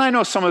 And I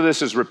know some of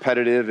this is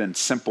repetitive and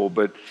simple,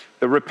 but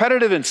the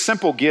repetitive and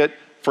simple get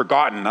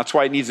forgotten. That's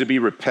why it needs to be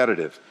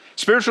repetitive.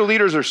 Spiritual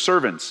leaders are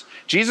servants.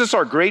 Jesus,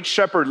 our great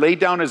shepherd, laid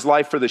down his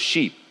life for the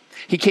sheep.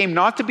 He came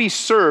not to be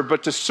served,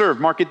 but to serve.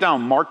 Mark it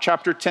down. Mark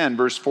chapter 10,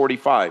 verse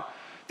 45.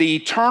 The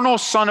eternal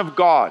Son of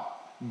God,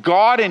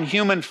 God in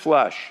human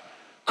flesh,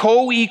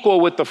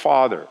 co-equal with the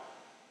Father,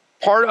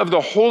 part of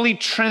the Holy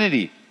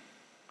Trinity,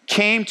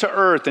 came to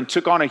earth and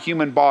took on a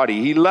human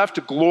body. He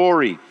left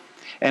glory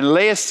and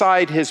lay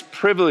aside his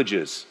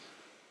privileges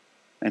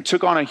and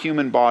took on a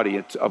human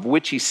body, of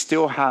which he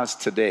still has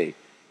today,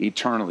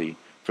 eternally,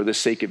 for the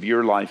sake of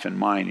your life and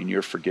mine and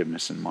your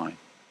forgiveness and mine.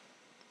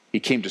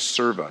 He came to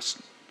serve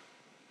us.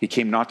 He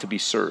came not to be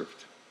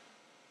served.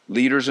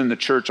 Leaders in the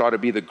church ought to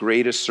be the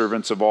greatest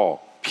servants of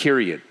all,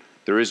 period.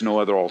 There is no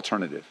other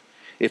alternative.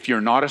 If you're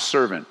not a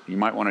servant, you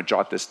might want to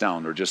jot this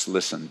down or just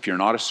listen. If you're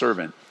not a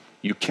servant,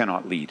 you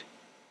cannot lead.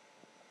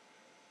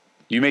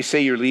 You may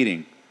say you're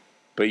leading,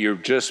 but you're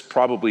just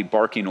probably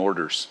barking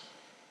orders.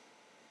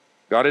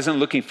 God isn't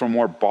looking for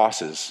more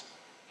bosses.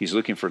 He's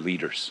looking for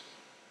leaders.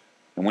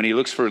 And when he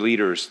looks for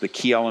leaders, the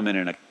key element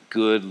in a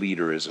good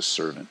leader is a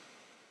servant.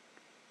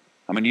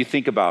 I mean, you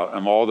think about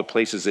all the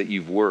places that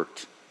you've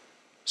worked.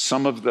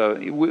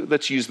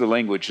 Let's use the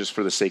language just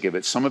for the sake of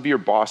it. Some of your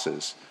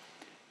bosses,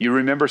 you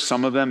remember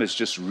some of them as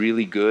just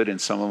really good and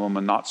some of them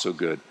are not so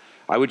good.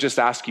 I would just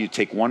ask you to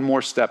take one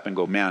more step and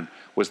go, man,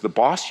 was the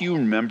boss you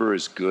remember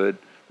as good,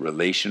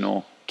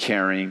 relational,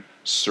 caring,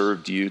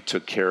 served you,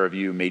 took care of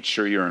you, made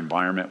sure your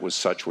environment was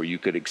such where you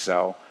could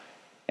excel?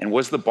 And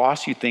was the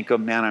boss you think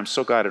of, man, I'm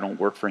so glad I don't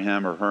work for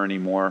him or her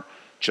anymore,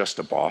 just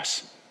a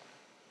boss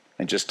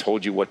and just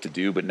told you what to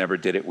do but never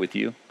did it with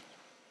you?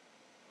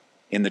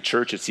 In the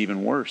church, it's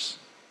even worse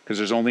because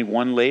there's only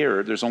one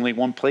layer. There's only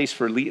one place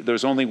for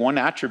there's only one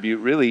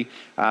attribute really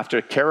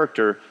after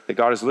character that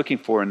God is looking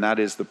for, and that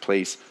is the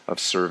place of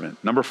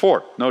servant. Number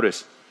 4,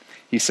 notice,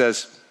 he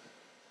says,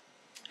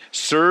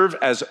 serve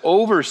as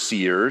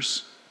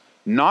overseers,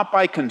 not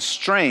by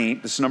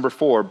constraint, this is number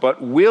 4,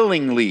 but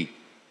willingly.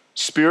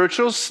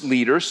 Spiritual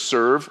leaders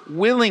serve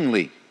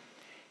willingly.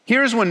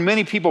 Here's when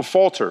many people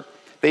falter.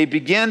 They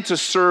begin to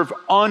serve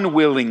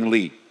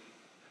unwillingly.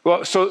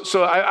 Well,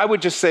 so I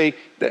would just say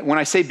that when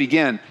I say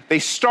begin, they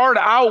start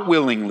out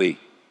willingly.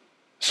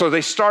 So they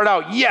start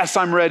out, yes,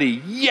 I'm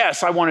ready.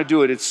 Yes, I want to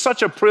do it. It's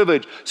such a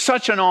privilege,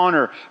 such an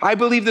honor. I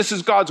believe this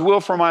is God's will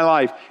for my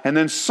life. And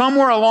then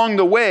somewhere along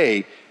the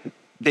way,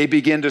 they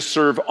begin to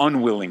serve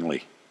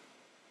unwillingly.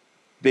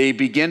 They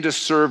begin to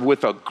serve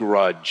with a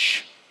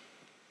grudge.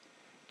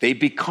 They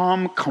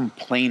become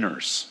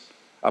complainers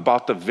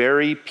about the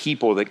very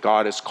people that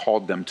God has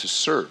called them to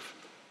serve.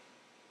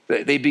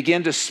 They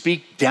begin to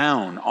speak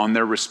down on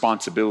their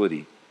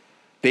responsibility.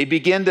 They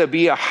begin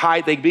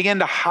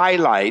to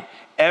highlight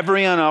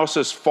everyone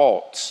else's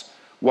faults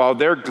while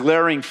their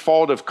glaring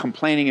fault of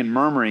complaining and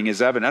murmuring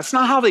is evident. That's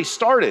not how they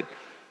started.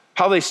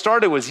 How they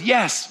started was,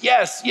 yes,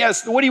 yes,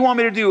 yes. What do you want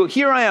me to do?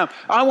 Here I am.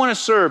 I want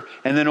to serve.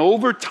 And then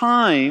over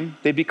time,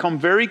 they become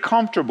very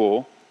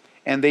comfortable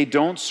and they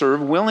don't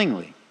serve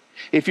willingly.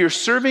 If you're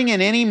serving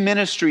in any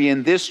ministry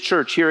in this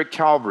church here at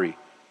Calvary,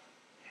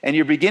 and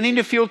you're beginning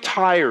to feel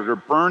tired or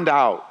burned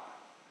out,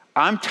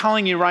 I'm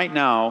telling you right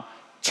now,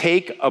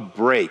 take a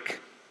break.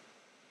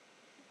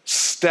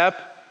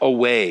 Step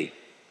away.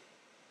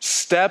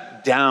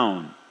 Step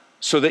down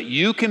so that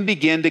you can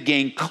begin to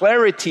gain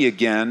clarity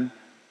again,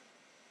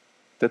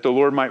 that the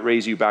Lord might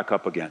raise you back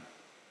up again.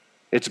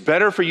 It's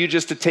better for you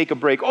just to take a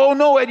break. Oh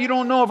no, Ed, you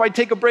don't know. If I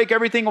take a break,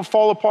 everything will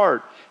fall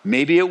apart.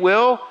 Maybe it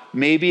will,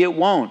 maybe it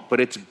won't. But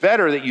it's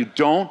better that you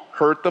don't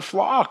hurt the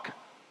flock.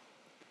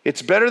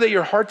 It's better that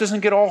your heart doesn't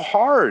get all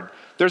hard.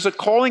 There's a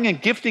calling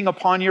and gifting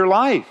upon your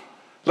life.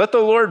 Let the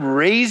Lord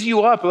raise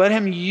you up. Let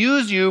him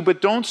use you,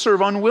 but don't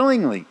serve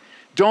unwillingly.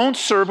 Don't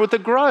serve with a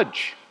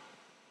grudge.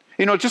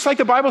 You know, just like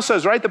the Bible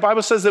says, right? The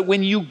Bible says that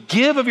when you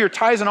give of your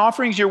tithes and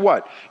offerings, you're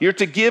what? You're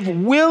to give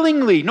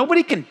willingly.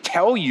 Nobody can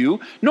tell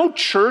you. No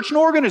church,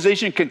 no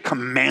organization can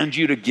command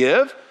you to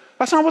give.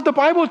 That's not what the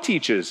Bible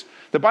teaches.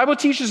 The Bible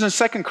teaches in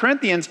 2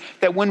 Corinthians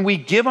that when we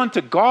give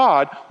unto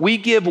God, we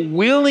give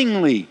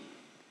willingly.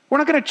 We're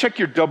not going to check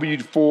your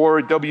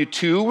W-4,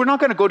 W-2. We're not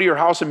going to go to your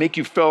house and make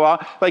you fill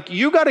out. Like,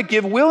 you got to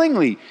give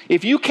willingly.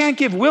 If you can't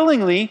give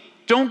willingly,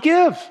 don't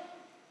give.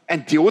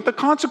 And deal with the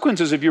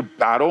consequences of your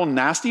bad old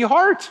nasty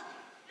heart.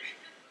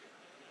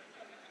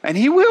 And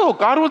he will.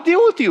 God will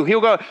deal with you.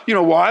 He'll go,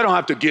 well, I don't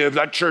have to give.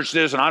 That church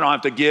this and I don't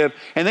have to give.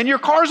 And then your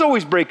car's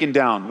always breaking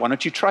down. Why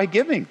don't you try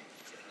giving?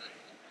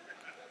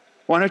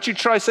 Why don't you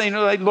try saying,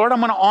 Lord,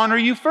 I'm going to honor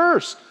you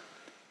first.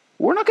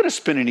 We're not going to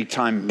spend any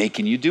time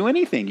making you do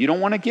anything. You don't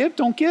want to give?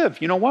 Don't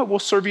give. You know what? We'll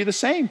serve you the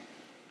same.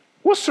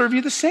 We'll serve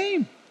you the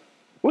same.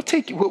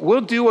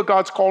 We'll do what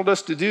God's called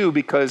us to do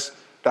because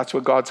that's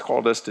what God's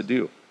called us to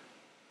do.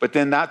 But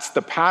then that's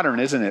the pattern,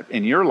 isn't it,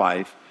 in your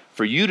life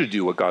for you to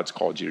do what God's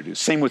called you to do.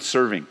 Same with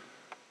serving.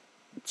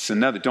 It's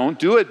another. Don't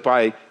do it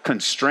by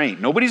constraint.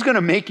 Nobody's going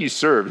to make you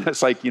serve.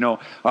 That's like, even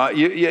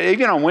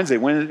on Wednesday,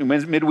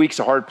 midweek's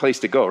a hard place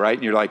to go, right?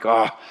 And you're like,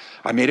 I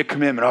made a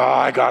commitment.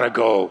 I got to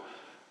go.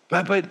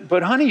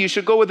 But honey, you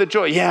should go with the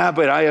joy. Yeah,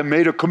 but I have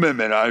made a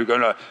commitment.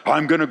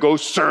 I'm gonna go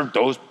serve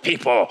those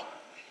people.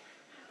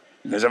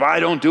 Because if I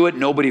don't do it,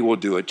 nobody will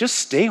do it. Just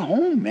stay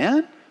home,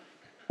 man.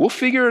 We'll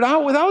figure it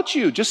out without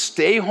you. Just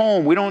stay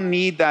home. We don't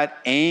need that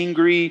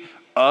angry,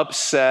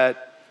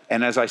 upset.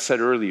 And as I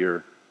said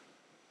earlier,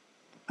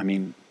 at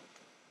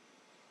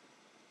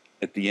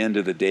the end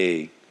of the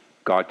day,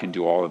 God can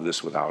do all of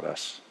this without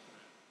us.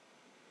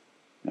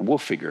 And we'll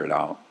figure it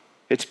out.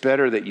 It's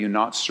better that you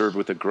not serve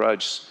with a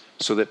grudge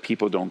so that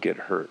people don't get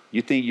hurt.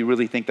 You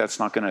really think that's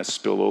not going to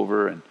spill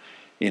over and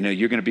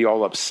you're going to be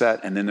all upset,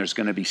 and then there's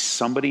going to be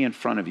somebody in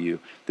front of you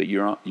that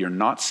you're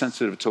not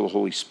sensitive to the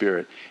Holy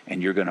Spirit,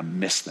 and you're going to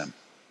miss them.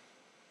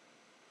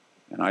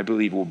 And I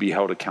believe we'll be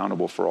held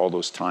accountable for all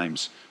those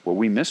times where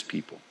we miss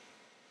people.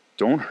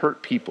 Don't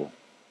hurt people.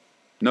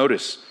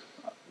 Notice,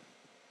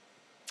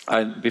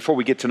 before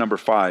we get to number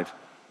 5,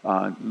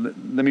 let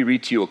me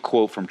read to you a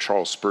quote from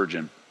Charles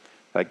Spurgeon,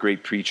 that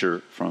great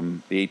preacher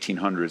from the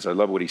 1800s. I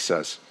love what he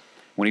says.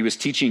 When he was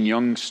teaching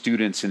young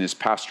students in his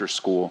pastor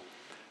school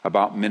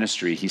about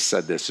ministry, he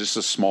said this. This is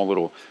a small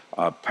little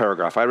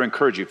paragraph. I would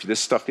encourage you, if this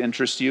stuff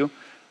interests you,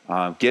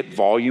 get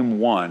volume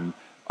 1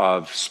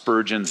 of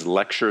Spurgeon's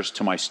Lectures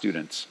to My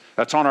Students.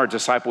 That's on our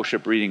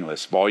discipleship reading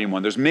list, volume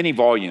 1. There's many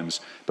volumes,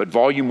 but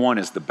volume 1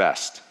 is the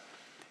best.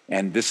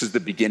 And this is the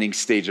beginning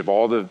stage of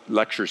all the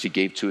lectures he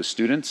gave to his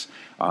students.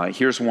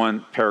 Here's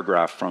one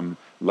paragraph from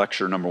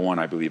lecture number 1,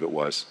 I believe it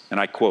was. And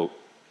I quote,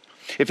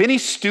 "If any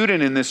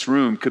student in this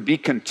room could be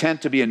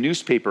content to be a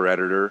newspaper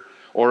editor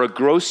or a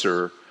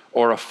grocer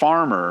or a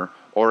farmer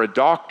or a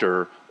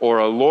doctor or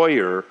a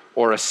lawyer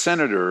or a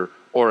senator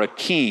or a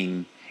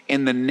king,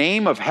 in the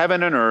name of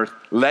heaven and earth,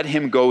 let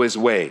him go his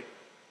way.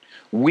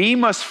 We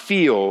must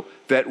feel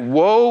that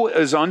woe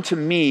is unto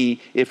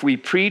me if we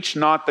preach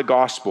not the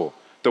gospel.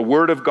 The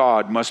word of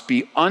God must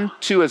be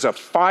unto as a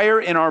fire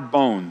in our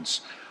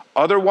bones.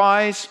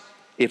 Otherwise,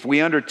 if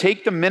we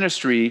undertake the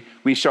ministry,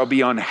 we shall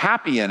be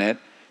unhappy in it,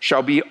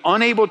 shall be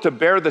unable to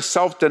bear the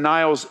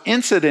self-denials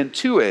incident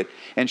to it,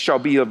 and shall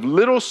be of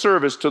little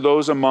service to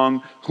those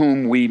among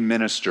whom we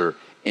minister,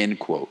 end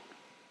quote.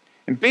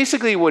 And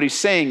basically what he's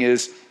saying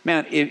is,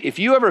 man, if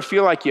you ever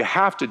feel like you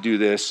have to do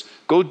this,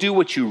 go do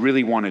what you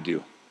really want to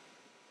do.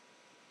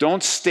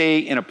 Don't stay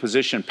in a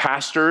position,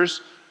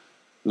 pastors,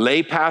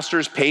 lay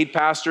pastors, paid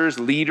pastors,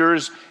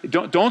 leaders,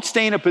 don't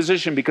stay in a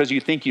position because you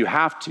think you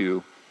have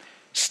to.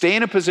 Stay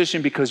in a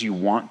position because you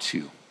want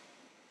to.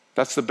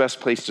 That's the best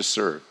place to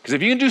serve. Because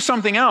if you can do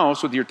something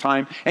else with your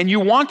time and you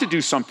want to do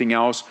something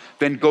else,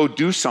 then go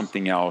do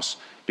something else,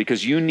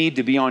 because you need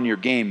to be on your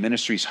game.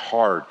 Ministry's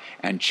hard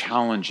and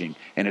challenging,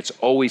 and it's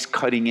always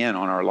cutting in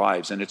on our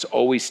lives, and it's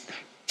always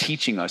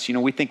teaching us. You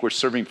know, we think we're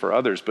serving for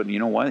others, but you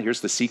know what? Here's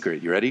the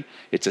secret. You ready?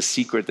 It's a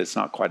secret that's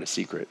not quite a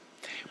secret.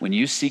 When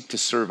you seek to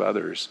serve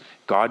others,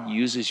 God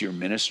uses your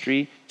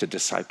ministry to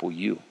disciple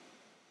you,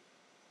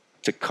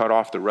 to cut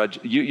off the rudge.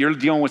 You're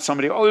dealing with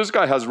somebody, oh, this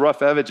guy has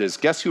rough edges.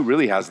 Guess who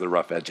really has the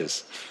rough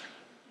edges?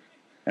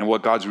 And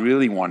what God's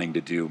really wanting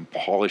to do,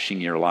 polishing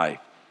your life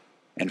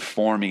and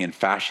forming and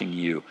fashioning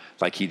you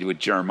like he did with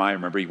Jeremiah.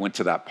 Remember, he went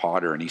to that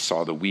potter and he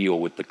saw the wheel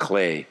with the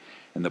clay,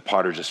 and the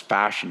potter just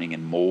fashioning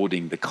and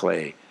molding the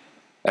clay.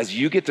 As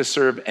you get to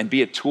serve and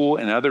be a tool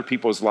in other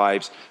people's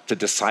lives to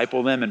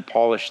disciple them and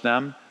polish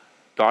them,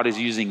 God is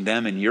using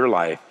them in your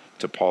life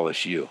to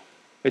polish you.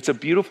 It's a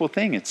beautiful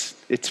thing.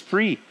 It's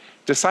free.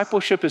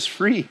 Discipleship is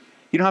free.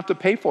 You don't have to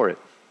pay for it.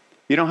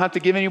 You don't have to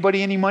give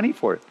anybody any money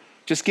for it.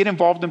 Just get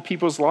involved in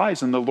people's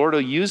lives, and the Lord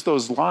will use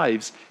those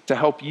lives to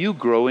help you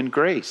grow in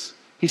grace.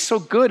 He's so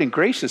good and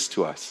gracious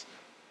to us.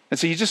 And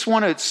so you just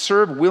want to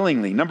serve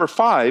willingly. Number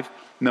 5,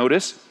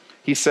 notice,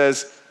 he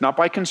says, not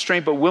by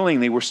constraint, but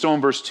willingly. We're still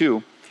in verse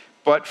 2.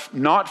 But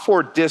not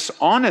for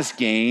dishonest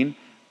gain,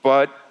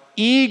 but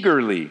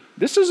eagerly.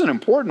 This is an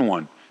important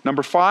one.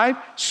 Number 5,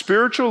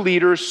 spiritual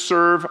leaders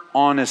serve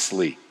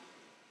honestly.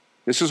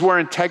 This is where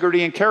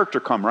integrity and character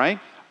come, right?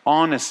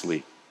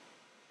 Honestly.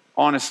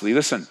 Honestly.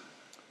 Listen,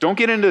 don't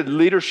get into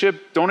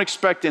leadership. Don't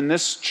expect in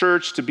this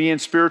church to be in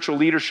spiritual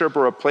leadership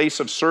or a place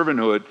of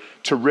servanthood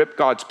to rip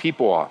God's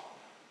people off.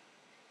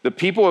 The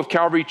people of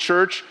Calvary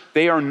Church,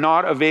 they are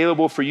not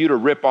available for you to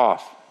rip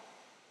off.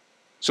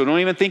 So don't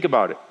even think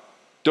about it.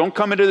 Don't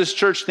come into this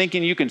church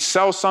thinking you can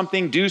sell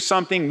something, do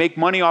something, make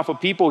money off of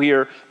people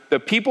here. The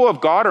people of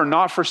God are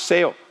not for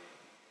sale,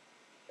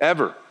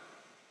 ever.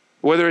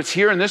 Whether it's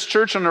here in this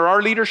church under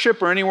our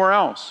leadership or anywhere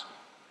else.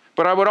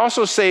 But I would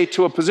also say,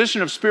 to a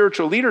position of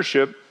spiritual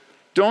leadership,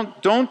 don't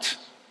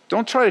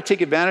try to take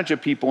advantage of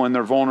people in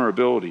their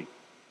vulnerability.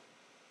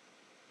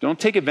 Don't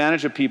take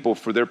advantage of people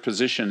for their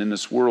position in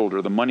this world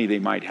or the money they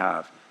might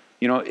have.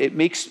 You know, it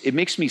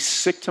makes me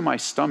sick to my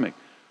stomach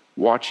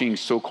watching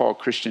so-called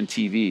Christian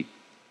TV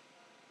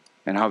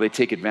and how they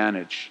take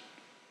advantage.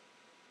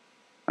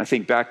 I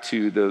think back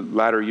to the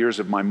latter years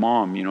of my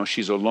mom. You know,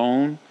 she's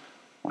alone.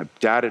 My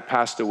dad had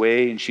passed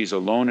away, and she's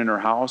alone in her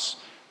house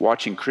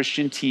watching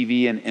Christian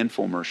TV and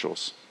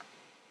infomercials.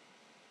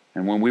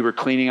 And when we were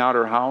cleaning out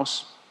her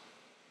house,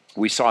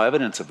 we saw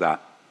evidence of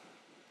that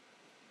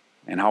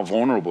and how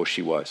vulnerable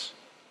she was.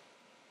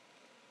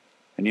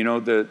 And you know,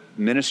 the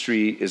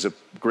ministry is a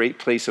great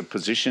place of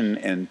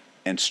position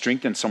and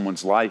strength in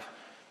someone's life,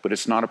 but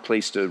it's not a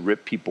place to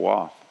rip people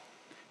off.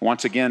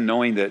 Once again,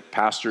 knowing that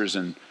pastors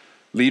and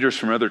leaders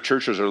from other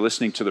churches are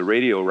listening to the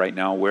radio right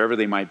now, wherever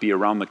they might be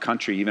around the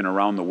country, even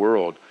around the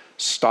world,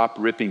 stop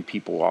ripping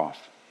people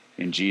off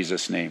in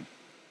Jesus' name.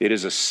 It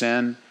is a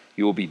sin.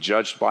 You will be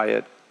judged by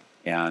it.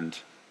 And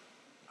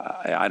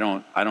I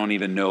don't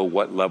even know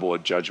what level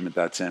of judgment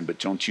that's in, but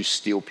don't you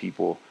steal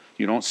people.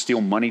 You don't steal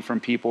money from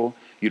people.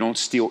 You don't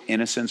steal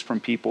innocence from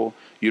people.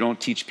 You don't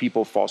teach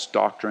people false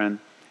doctrine.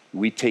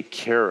 We take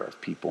care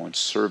of people and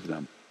serve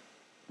them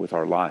with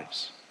our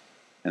lives.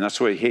 And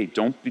that's why, hey,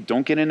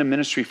 don't get into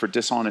ministry for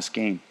dishonest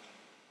gain.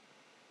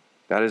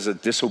 That is a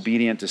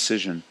disobedient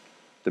decision.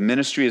 The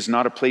ministry is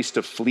not a place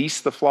to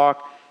fleece the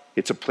flock.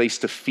 It's a place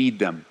to feed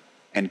them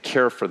and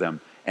care for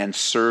them and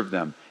serve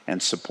them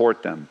and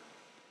support them.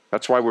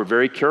 That's why we're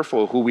very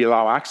careful who we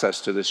allow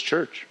access to this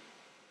church.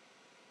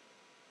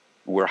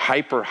 We're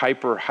hyper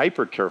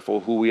careful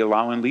who we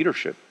allow in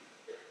leadership.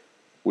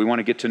 We want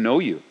to get to know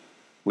you.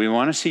 We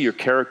want to see your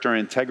character and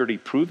integrity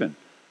proven.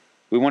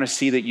 We want to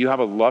see that you have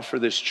a love for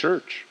this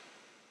church.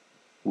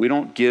 We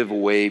don't give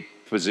away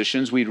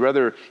positions. We'd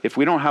rather, if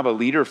we don't have a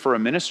leader for a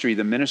ministry,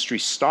 the ministry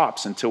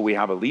stops until we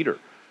have a leader.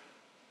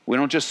 We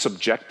don't just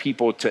subject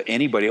people to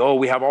anybody. Oh,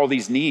 we have all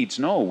these needs.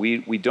 No,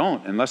 we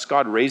don't. Unless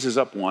God raises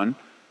up one,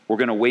 we're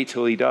going to wait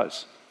till he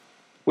does,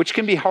 which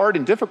can be hard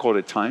and difficult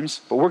at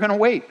times, but we're going to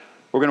wait.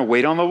 We're going to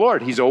wait on the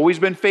Lord. He's always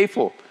been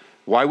faithful.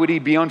 Why would he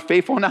be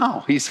unfaithful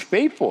now? He's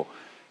faithful.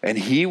 And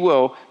he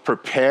will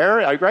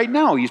prepare, right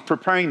now, he's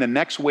preparing the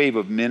next wave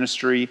of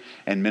ministry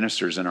and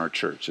ministers in our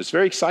church. It's a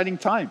very exciting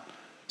time,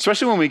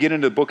 especially when we get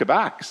into the book of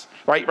Acts.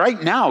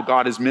 Right now,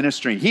 God is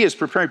ministering. He is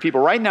preparing people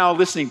right now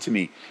listening to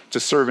me to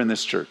serve in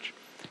this church.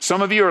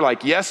 Some of you are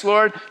like, yes,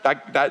 Lord,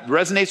 that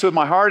resonates with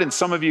my heart. And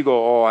some of you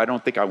go, oh, I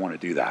don't think I want to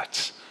do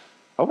that.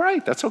 All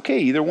right, that's okay.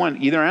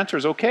 Either answer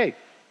is okay.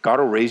 God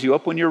will raise you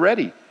up when you're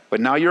ready.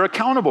 But now you're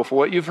accountable for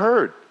what you've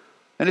heard.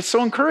 And it's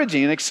so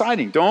encouraging and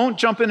exciting. Don't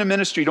jump into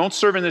ministry. Don't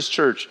serve in this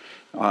church,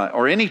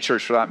 or any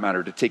church for that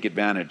matter, to take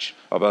advantage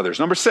of others.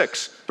 Number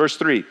 6, verse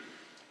 3.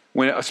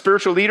 When a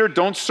spiritual leader,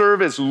 don't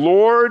serve as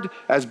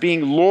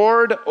being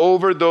Lord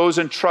over those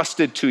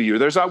entrusted to you.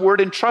 There's that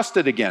word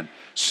entrusted again.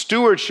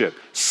 Stewardship,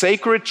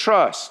 sacred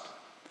trust.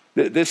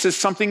 This is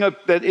something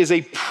that is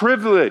a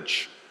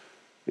privilege.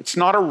 It's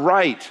not a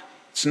right.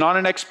 It's not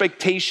an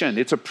expectation.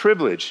 It's a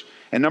privilege.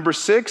 And number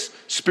 6,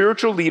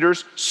 spiritual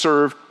leaders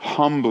serve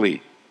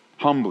humbly.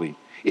 Humbly.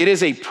 It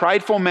is a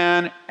prideful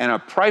man and a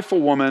prideful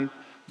woman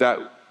that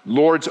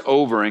lords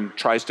over and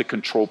tries to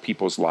control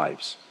people's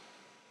lives,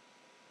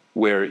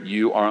 where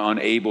you are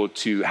unable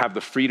to have the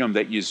freedom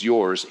that is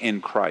yours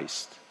in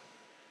Christ.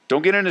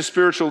 Don't get into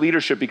spiritual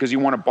leadership because you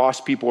want to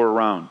boss people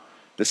around.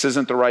 This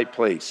isn't the right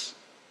place.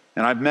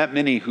 And I've met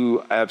many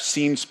who have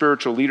seen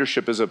spiritual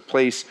leadership as a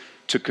place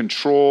to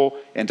control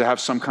and to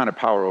have some kind of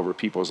power over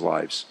people's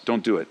lives.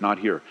 Don't do it, not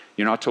here.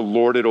 You're not to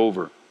lord it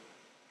over.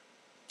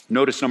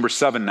 Notice number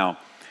 7 now,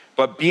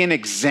 but be an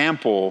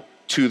example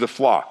to the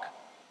flock.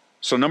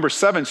 So number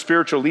 7,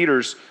 spiritual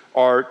leaders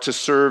are to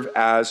serve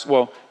as,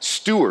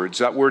 stewards.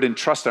 That word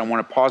entrusted, I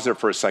want to pause there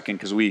for a second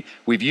because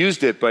we've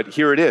used it, but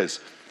here it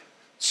is.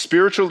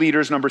 Spiritual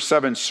leaders, number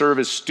 7, serve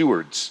as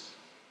stewards.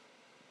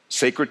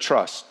 Sacred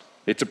trust.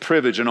 It's a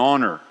privilege, an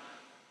honor,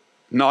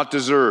 not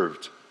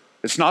deserved.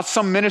 It's not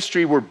some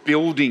ministry we're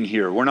building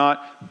here. We're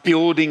not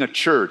building a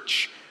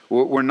church.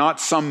 We're not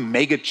some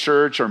mega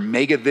church or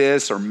mega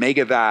this or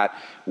mega that.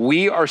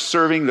 We are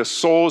serving the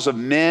souls of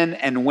men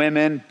and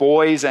women,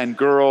 boys and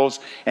girls,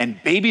 and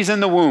babies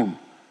in the womb.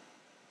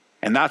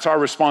 And that's our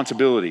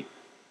responsibility.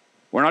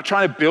 We're not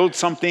trying to build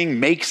something,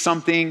 make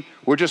something.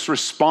 We're just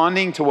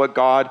responding to what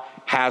God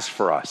has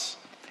for us.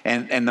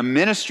 And the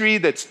ministry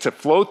that's to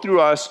flow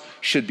through us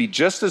should be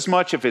just as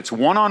much if it's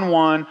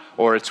one-on-one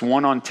or it's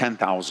one on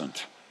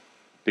 10,000.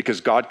 Because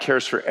God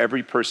cares for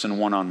every person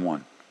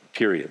one-on-one,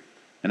 period.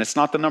 And it's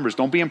not the numbers.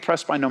 Don't be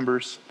impressed by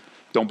numbers.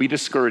 Don't be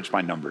discouraged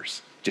by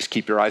numbers. Just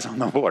keep your eyes on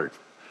the Lord.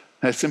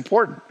 That's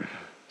important.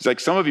 It's like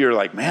some of you are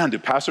like, man, do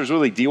pastors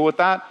really deal with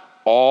that?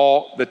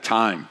 All the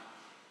time.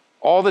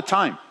 All the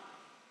time.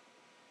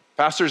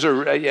 Pastors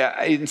are,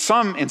 in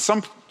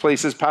some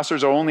places,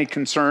 pastors are only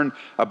concerned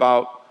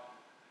about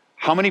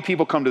how many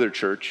people come to their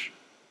church,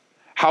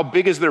 how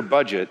big is their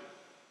budget,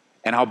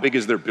 and how big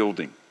is their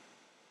building.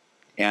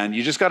 And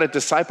you just got to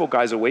disciple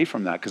guys away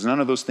from that because none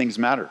of those things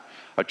matter.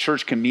 A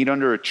church can meet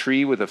under a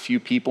tree with a few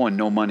people and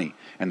no money,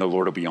 and the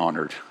Lord will be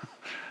honored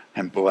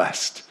and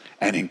blessed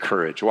and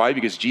encouraged. Why?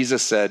 Because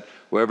Jesus said,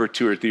 wherever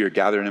 2 or 3 are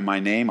gathered in my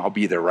name, I'll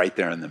be there right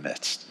there in the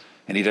midst.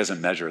 And he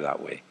doesn't measure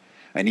that way.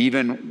 And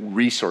even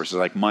resources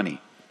like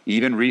money,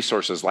 even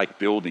resources like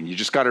building, you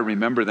just got to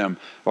remember them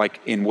like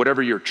in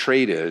whatever your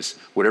trade is,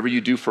 whatever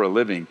you do for a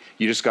living,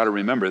 you just got to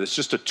remember it's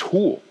just a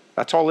tool.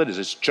 That's all it is.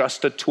 It's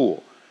just a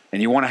tool.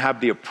 And you want to have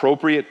the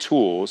appropriate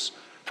tools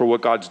for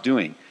what God's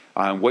doing,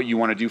 what you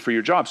want to do for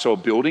your job. So a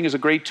building is a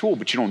great tool,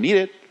 but you don't need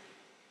it.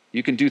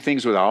 You can do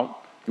things without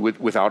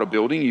a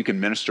building. You can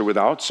minister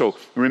without. So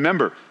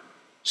remember,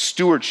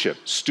 stewardship.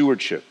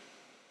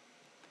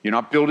 You're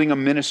not building a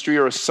ministry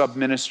or a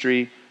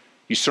sub-ministry.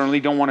 You certainly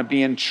don't want to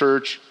be in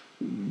church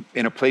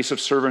in a place of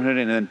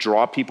servanthood and then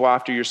draw people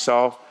after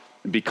yourself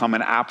and become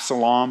an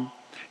Absalom.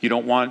 You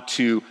don't want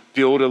to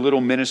build a little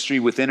ministry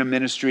within a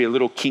ministry, a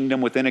little kingdom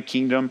within a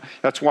kingdom.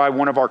 That's why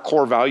one of our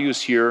core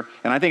values here,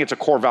 and I think it's a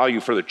core value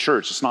for the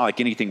church, it's not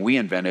like anything we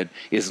invented,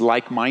 is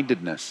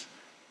like-mindedness,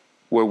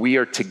 where we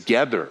are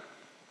together.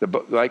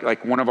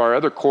 Like one of our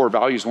other core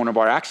values, one of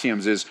our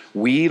axioms is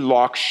we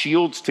lock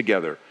shields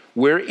together.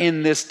 We're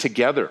in this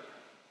together.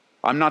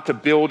 I'm not to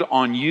build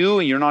on you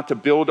and you're not to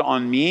build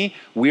on me.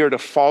 We are to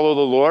follow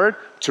the Lord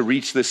to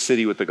reach this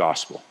city with the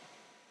gospel.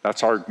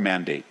 That's our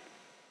mandate.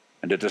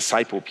 And to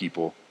disciple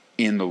people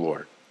in the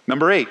Lord.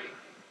 Number 8,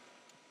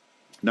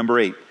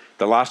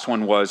 the last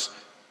one was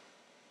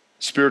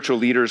spiritual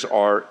leaders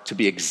are to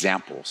be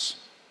examples.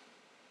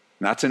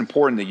 And that's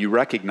important that you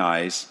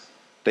recognize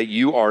that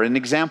you are an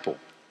example.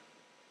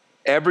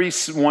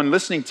 Everyone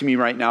listening to me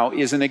right now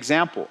is an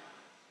example.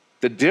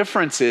 The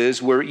difference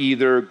is we're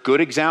either good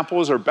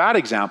examples or bad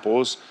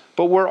examples,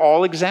 but we're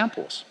all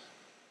examples.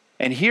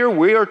 And here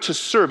we are to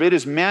serve. It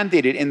is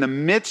mandated in the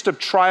midst of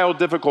trial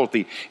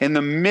difficulty, in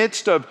the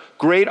midst of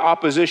great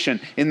opposition,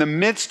 in the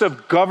midst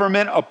of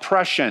government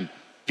oppression,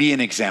 be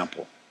an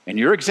example. And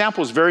your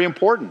example is very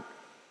important.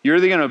 You're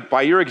either going to,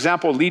 by your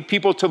example, lead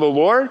people to the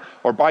Lord,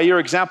 or by your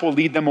example,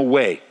 lead them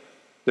away.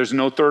 There's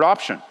no third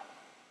option.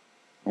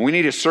 And we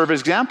need to serve as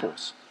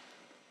examples.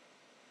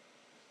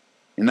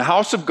 In the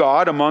house of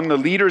God, among the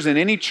leaders in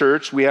any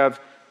church, we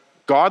have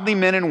godly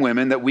men and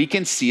women that we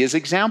can see as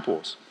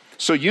examples.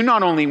 So you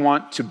not only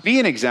want to be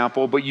an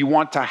example, but you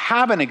want to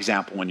have an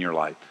example in your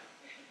life.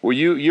 Where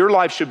your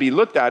life should be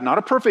looked at, not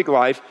a perfect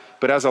life,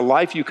 but as a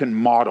life you can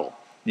model.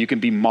 You can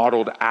be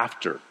modeled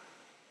after.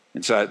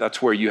 And so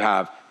that's where you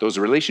have those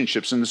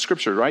relationships in the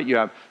scripture, right? You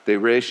have the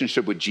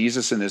relationship with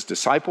Jesus and his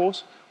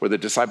disciples, where the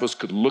disciples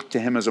could look to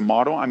him as a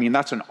model. I mean,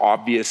 that's an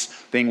obvious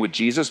thing with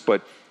Jesus,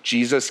 but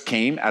Jesus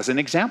came as an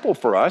example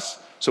for us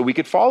so we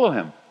could follow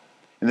him.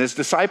 And his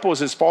disciples,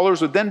 his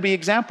followers would then be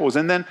examples.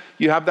 And then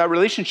you have that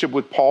relationship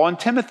with Paul and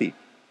Timothy.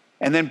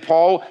 And then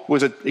Paul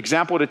was an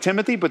example to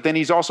Timothy, but then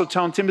he's also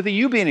telling Timothy,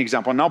 you be an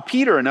example. Now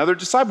Peter, another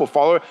disciple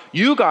follower,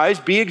 you guys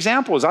be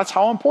examples. That's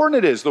how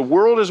important it is. The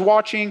world is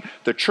watching,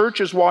 the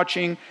church is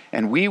watching,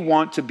 and we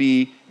want to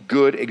be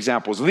good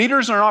examples.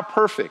 Leaders are not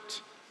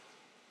perfect.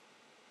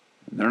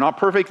 They're not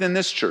perfect in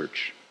this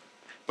church.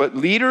 But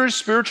leaders,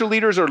 spiritual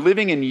leaders, are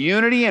living in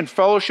unity and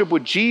fellowship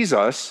with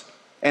Jesus,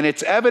 and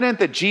it's evident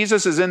that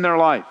Jesus is in their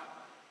life.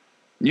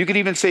 You could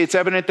even say it's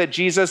evident that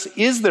Jesus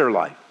is their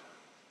life.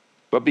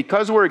 But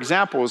because we're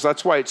examples,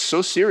 that's why it's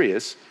so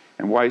serious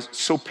and why it's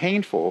so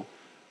painful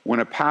when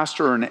a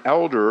pastor or an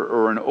elder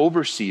or an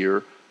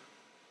overseer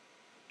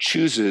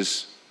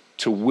chooses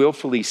to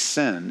willfully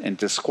sin and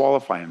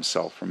disqualify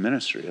himself from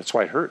ministry. That's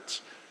why it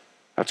hurts.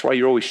 That's why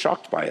you're always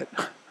shocked by it.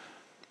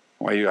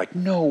 Why you're like,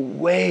 no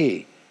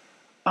way.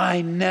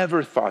 I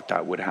never thought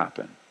that would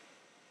happen.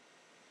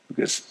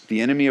 Because the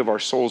enemy of our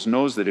souls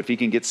knows that if he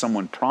can get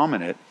someone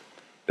prominent,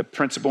 the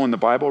principle in the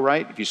Bible,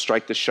 right? If you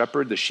strike the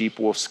shepherd, the sheep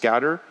will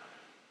scatter.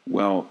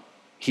 Well,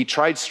 he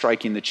tried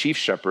striking the chief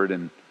shepherd,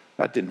 and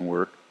that didn't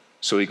work.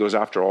 So he goes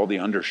after all the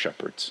under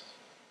shepherds.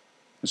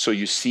 And so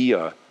you see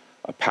a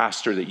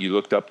pastor that you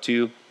looked up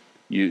to,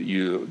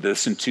 you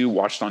listened to,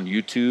 watched on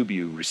YouTube,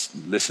 you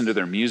listen to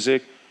their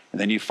music, and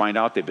then you find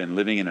out they've been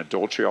living in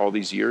adultery all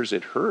these years.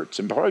 It hurts,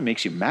 and probably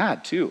makes you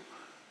mad too.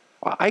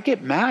 I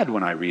get mad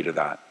when I read of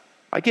that.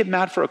 I get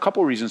mad for a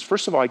couple reasons.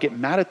 First of all, I get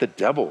mad at the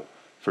devil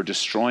for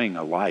destroying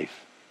a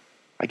life.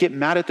 I get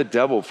mad at the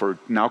devil for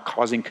now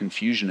causing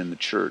confusion in the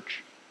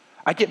church.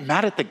 I get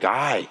mad at the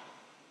guy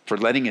for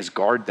letting his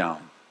guard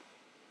down.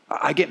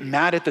 I get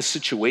mad at the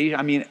situation.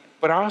 I mean,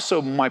 but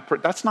also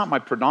that's not my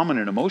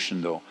predominant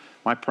emotion though.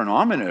 My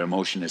predominant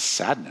emotion is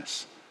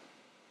sadness.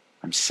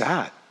 I'm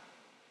sad.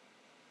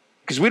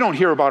 Because we don't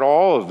hear about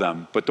all of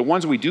them, but the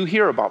ones we do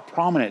hear about,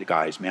 prominent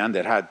guys, man,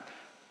 that had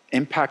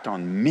impact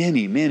on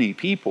many, many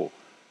people.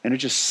 And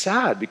it's just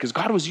sad because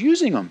God was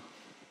using them.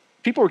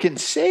 People were getting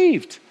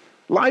saved.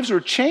 Lives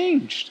were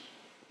changed.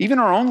 Even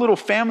our own little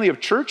family of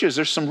churches,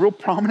 there's some real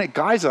prominent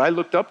guys that I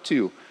looked up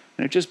to.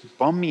 And it just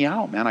bummed me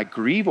out, man. I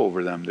grieve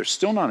over them. They're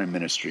still not in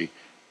ministry.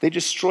 They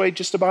destroyed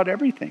just about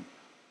everything.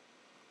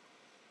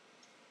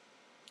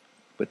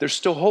 But there's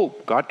still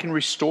hope. God can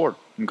restore,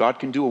 and God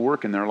can do a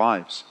work in their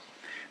lives.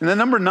 And then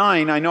number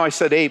 9, I know I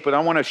said 8, but I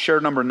want to share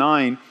number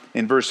 9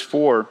 in verse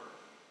 4.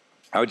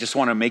 I just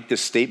want to make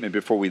this statement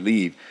before we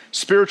leave.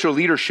 Spiritual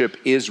leadership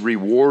is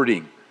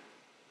rewarding.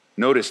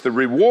 Notice, the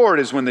reward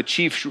is when the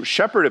chief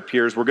shepherd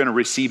appears, we're going to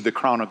receive the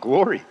crown of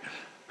glory.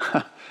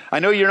 I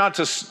know you're not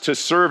to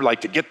serve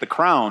like to get the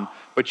crown,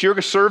 but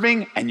you're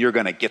serving and you're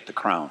going to get the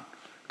crown.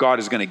 God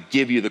is going to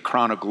give you the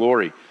crown of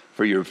glory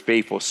for your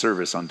faithful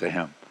service unto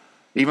him.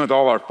 Even with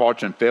all our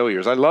faults and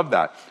failures. I love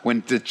that.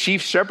 When the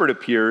chief shepherd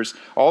appears,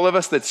 all of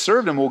us that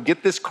served him will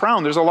get this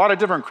crown. There's a lot of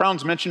different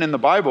crowns mentioned in the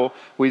Bible.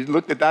 We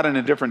looked at that in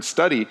a different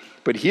study.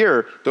 But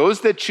here, those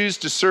that choose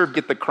to serve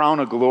get the crown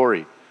of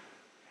glory.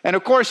 And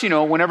of course,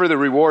 whenever the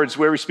rewards,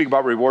 where we speak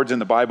about rewards in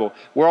the Bible,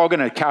 we're all going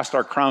to cast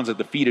our crowns at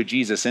the feet of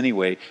Jesus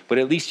anyway, but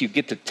at least you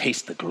get to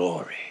taste the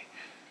glory.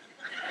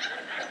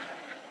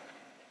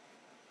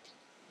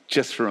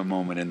 Just for a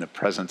moment in the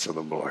presence of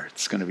the Lord.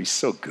 It's going to be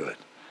so good.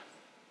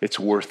 It's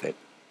worth it.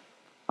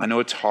 I know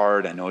it's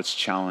hard. I know it's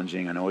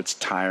challenging. I know it's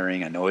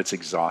tiring. I know it's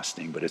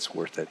exhausting, but it's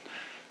worth it.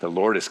 The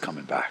Lord is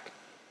coming back.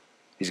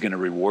 He's going to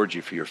reward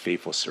you for your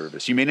faithful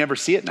service. You may never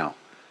see it now.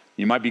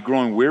 You might be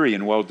growing weary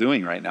in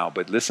well-doing right now,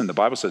 but listen, the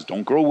Bible says,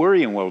 don't grow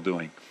weary in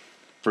well-doing.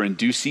 For in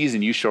due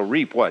season you shall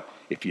reap what?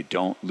 If you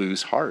don't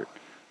lose heart.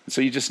 And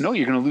so you just know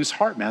you're going to lose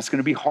heart, man. It's going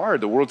to be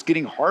hard. The world's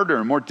getting harder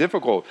and more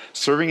difficult.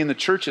 Serving in the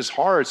church is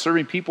hard.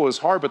 Serving people is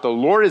hard, but the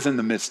Lord is in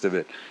the midst of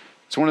it.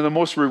 It's one of the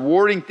most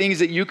rewarding things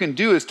that you can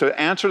do is to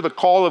answer the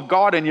call of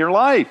God in your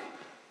life.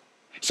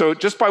 So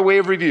just by way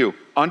of review,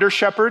 under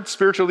shepherds,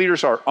 spiritual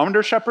leaders are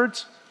under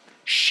shepherds,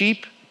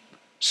 sheep,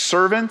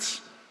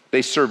 servants.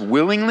 They serve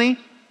willingly,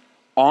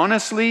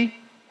 honestly,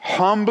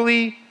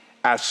 humbly,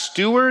 as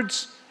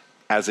stewards,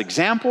 as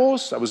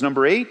examples. That was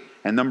number 8.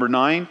 And number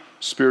 9,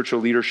 spiritual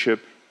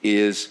leadership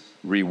is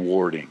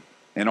rewarding.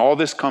 And all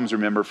this comes,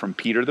 remember, from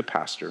Peter the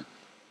pastor.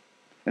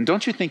 And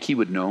don't you think he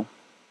would know?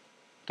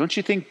 Don't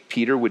you think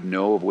Peter would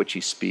know of which he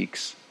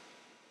speaks?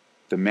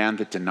 The man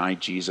that denied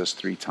Jesus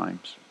 3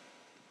 times.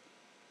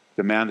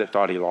 The man that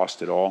thought he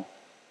lost it all.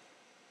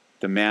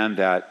 The man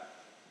that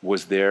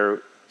was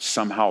there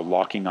somehow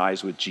locking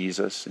eyes with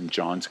Jesus in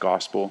John's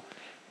gospel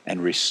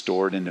and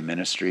restored into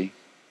ministry.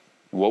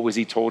 What was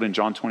he told in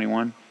John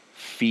 21?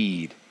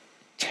 Feed,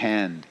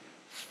 tend,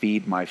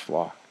 feed my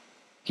flock.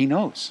 He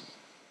knows.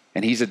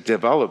 And he's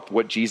developed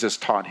what Jesus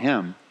taught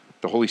him.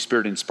 The Holy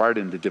Spirit inspired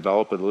him to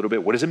develop it a little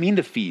bit. What does it mean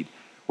to feed?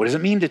 What does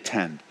it mean to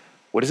tend?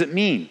 What does it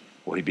mean?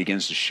 Well, he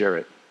begins to share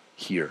it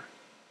here.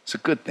 It's a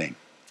good thing.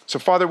 So,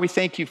 Father, we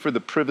thank you for the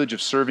privilege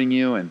of serving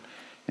you and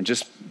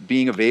just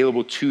being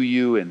available to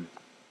you. And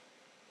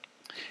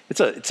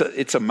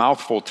it's a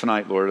mouthful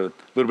tonight, Lord, a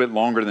little bit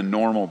longer than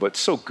normal, but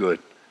so good.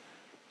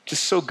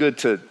 Just so good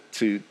to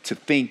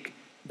think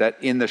that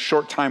in the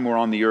short time we're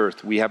on the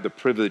earth, we have the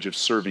privilege of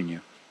serving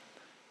you,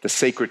 the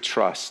sacred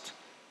trust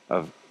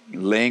of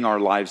laying our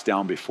lives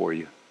down before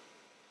you,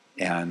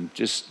 and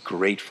just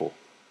grateful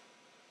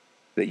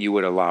that you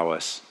would allow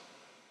us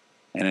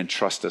and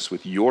entrust us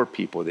with your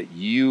people that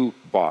you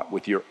bought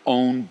with your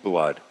own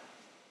blood,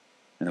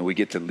 and that we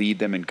get to lead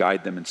them and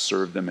guide them and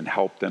serve them and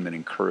help them and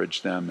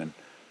encourage them and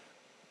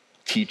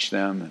teach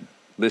them and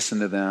listen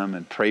to them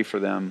and pray for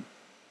them,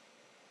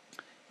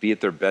 be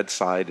at their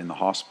bedside in the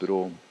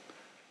hospital,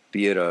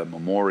 be at a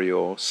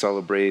memorial,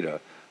 celebrate a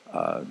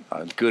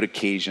good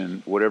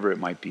occasion, whatever it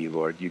might be,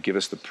 Lord. You give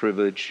us the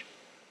privilege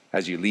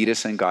as you lead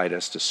us and guide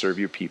us to serve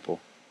your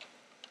people.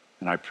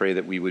 And I pray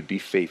that we would be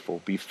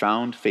faithful, be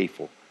found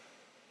faithful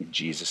in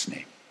Jesus'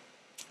 name.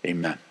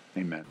 Amen.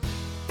 Amen.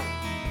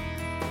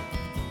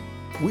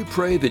 We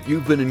pray that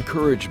you've been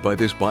encouraged by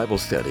this Bible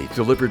study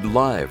delivered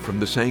live from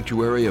the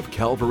sanctuary of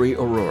Calvary,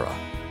 Aurora.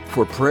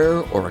 For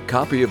prayer or a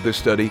copy of this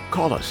study,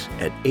 call us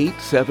at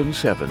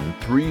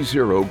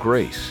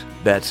 877-30-GRACE.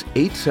 That's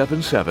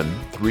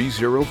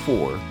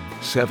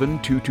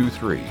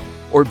 877-304-7223.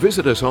 Or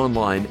visit us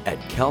online at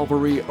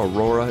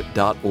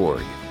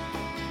calvaryaurora.org.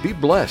 Be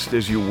blessed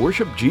as you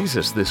worship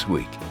Jesus this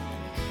week.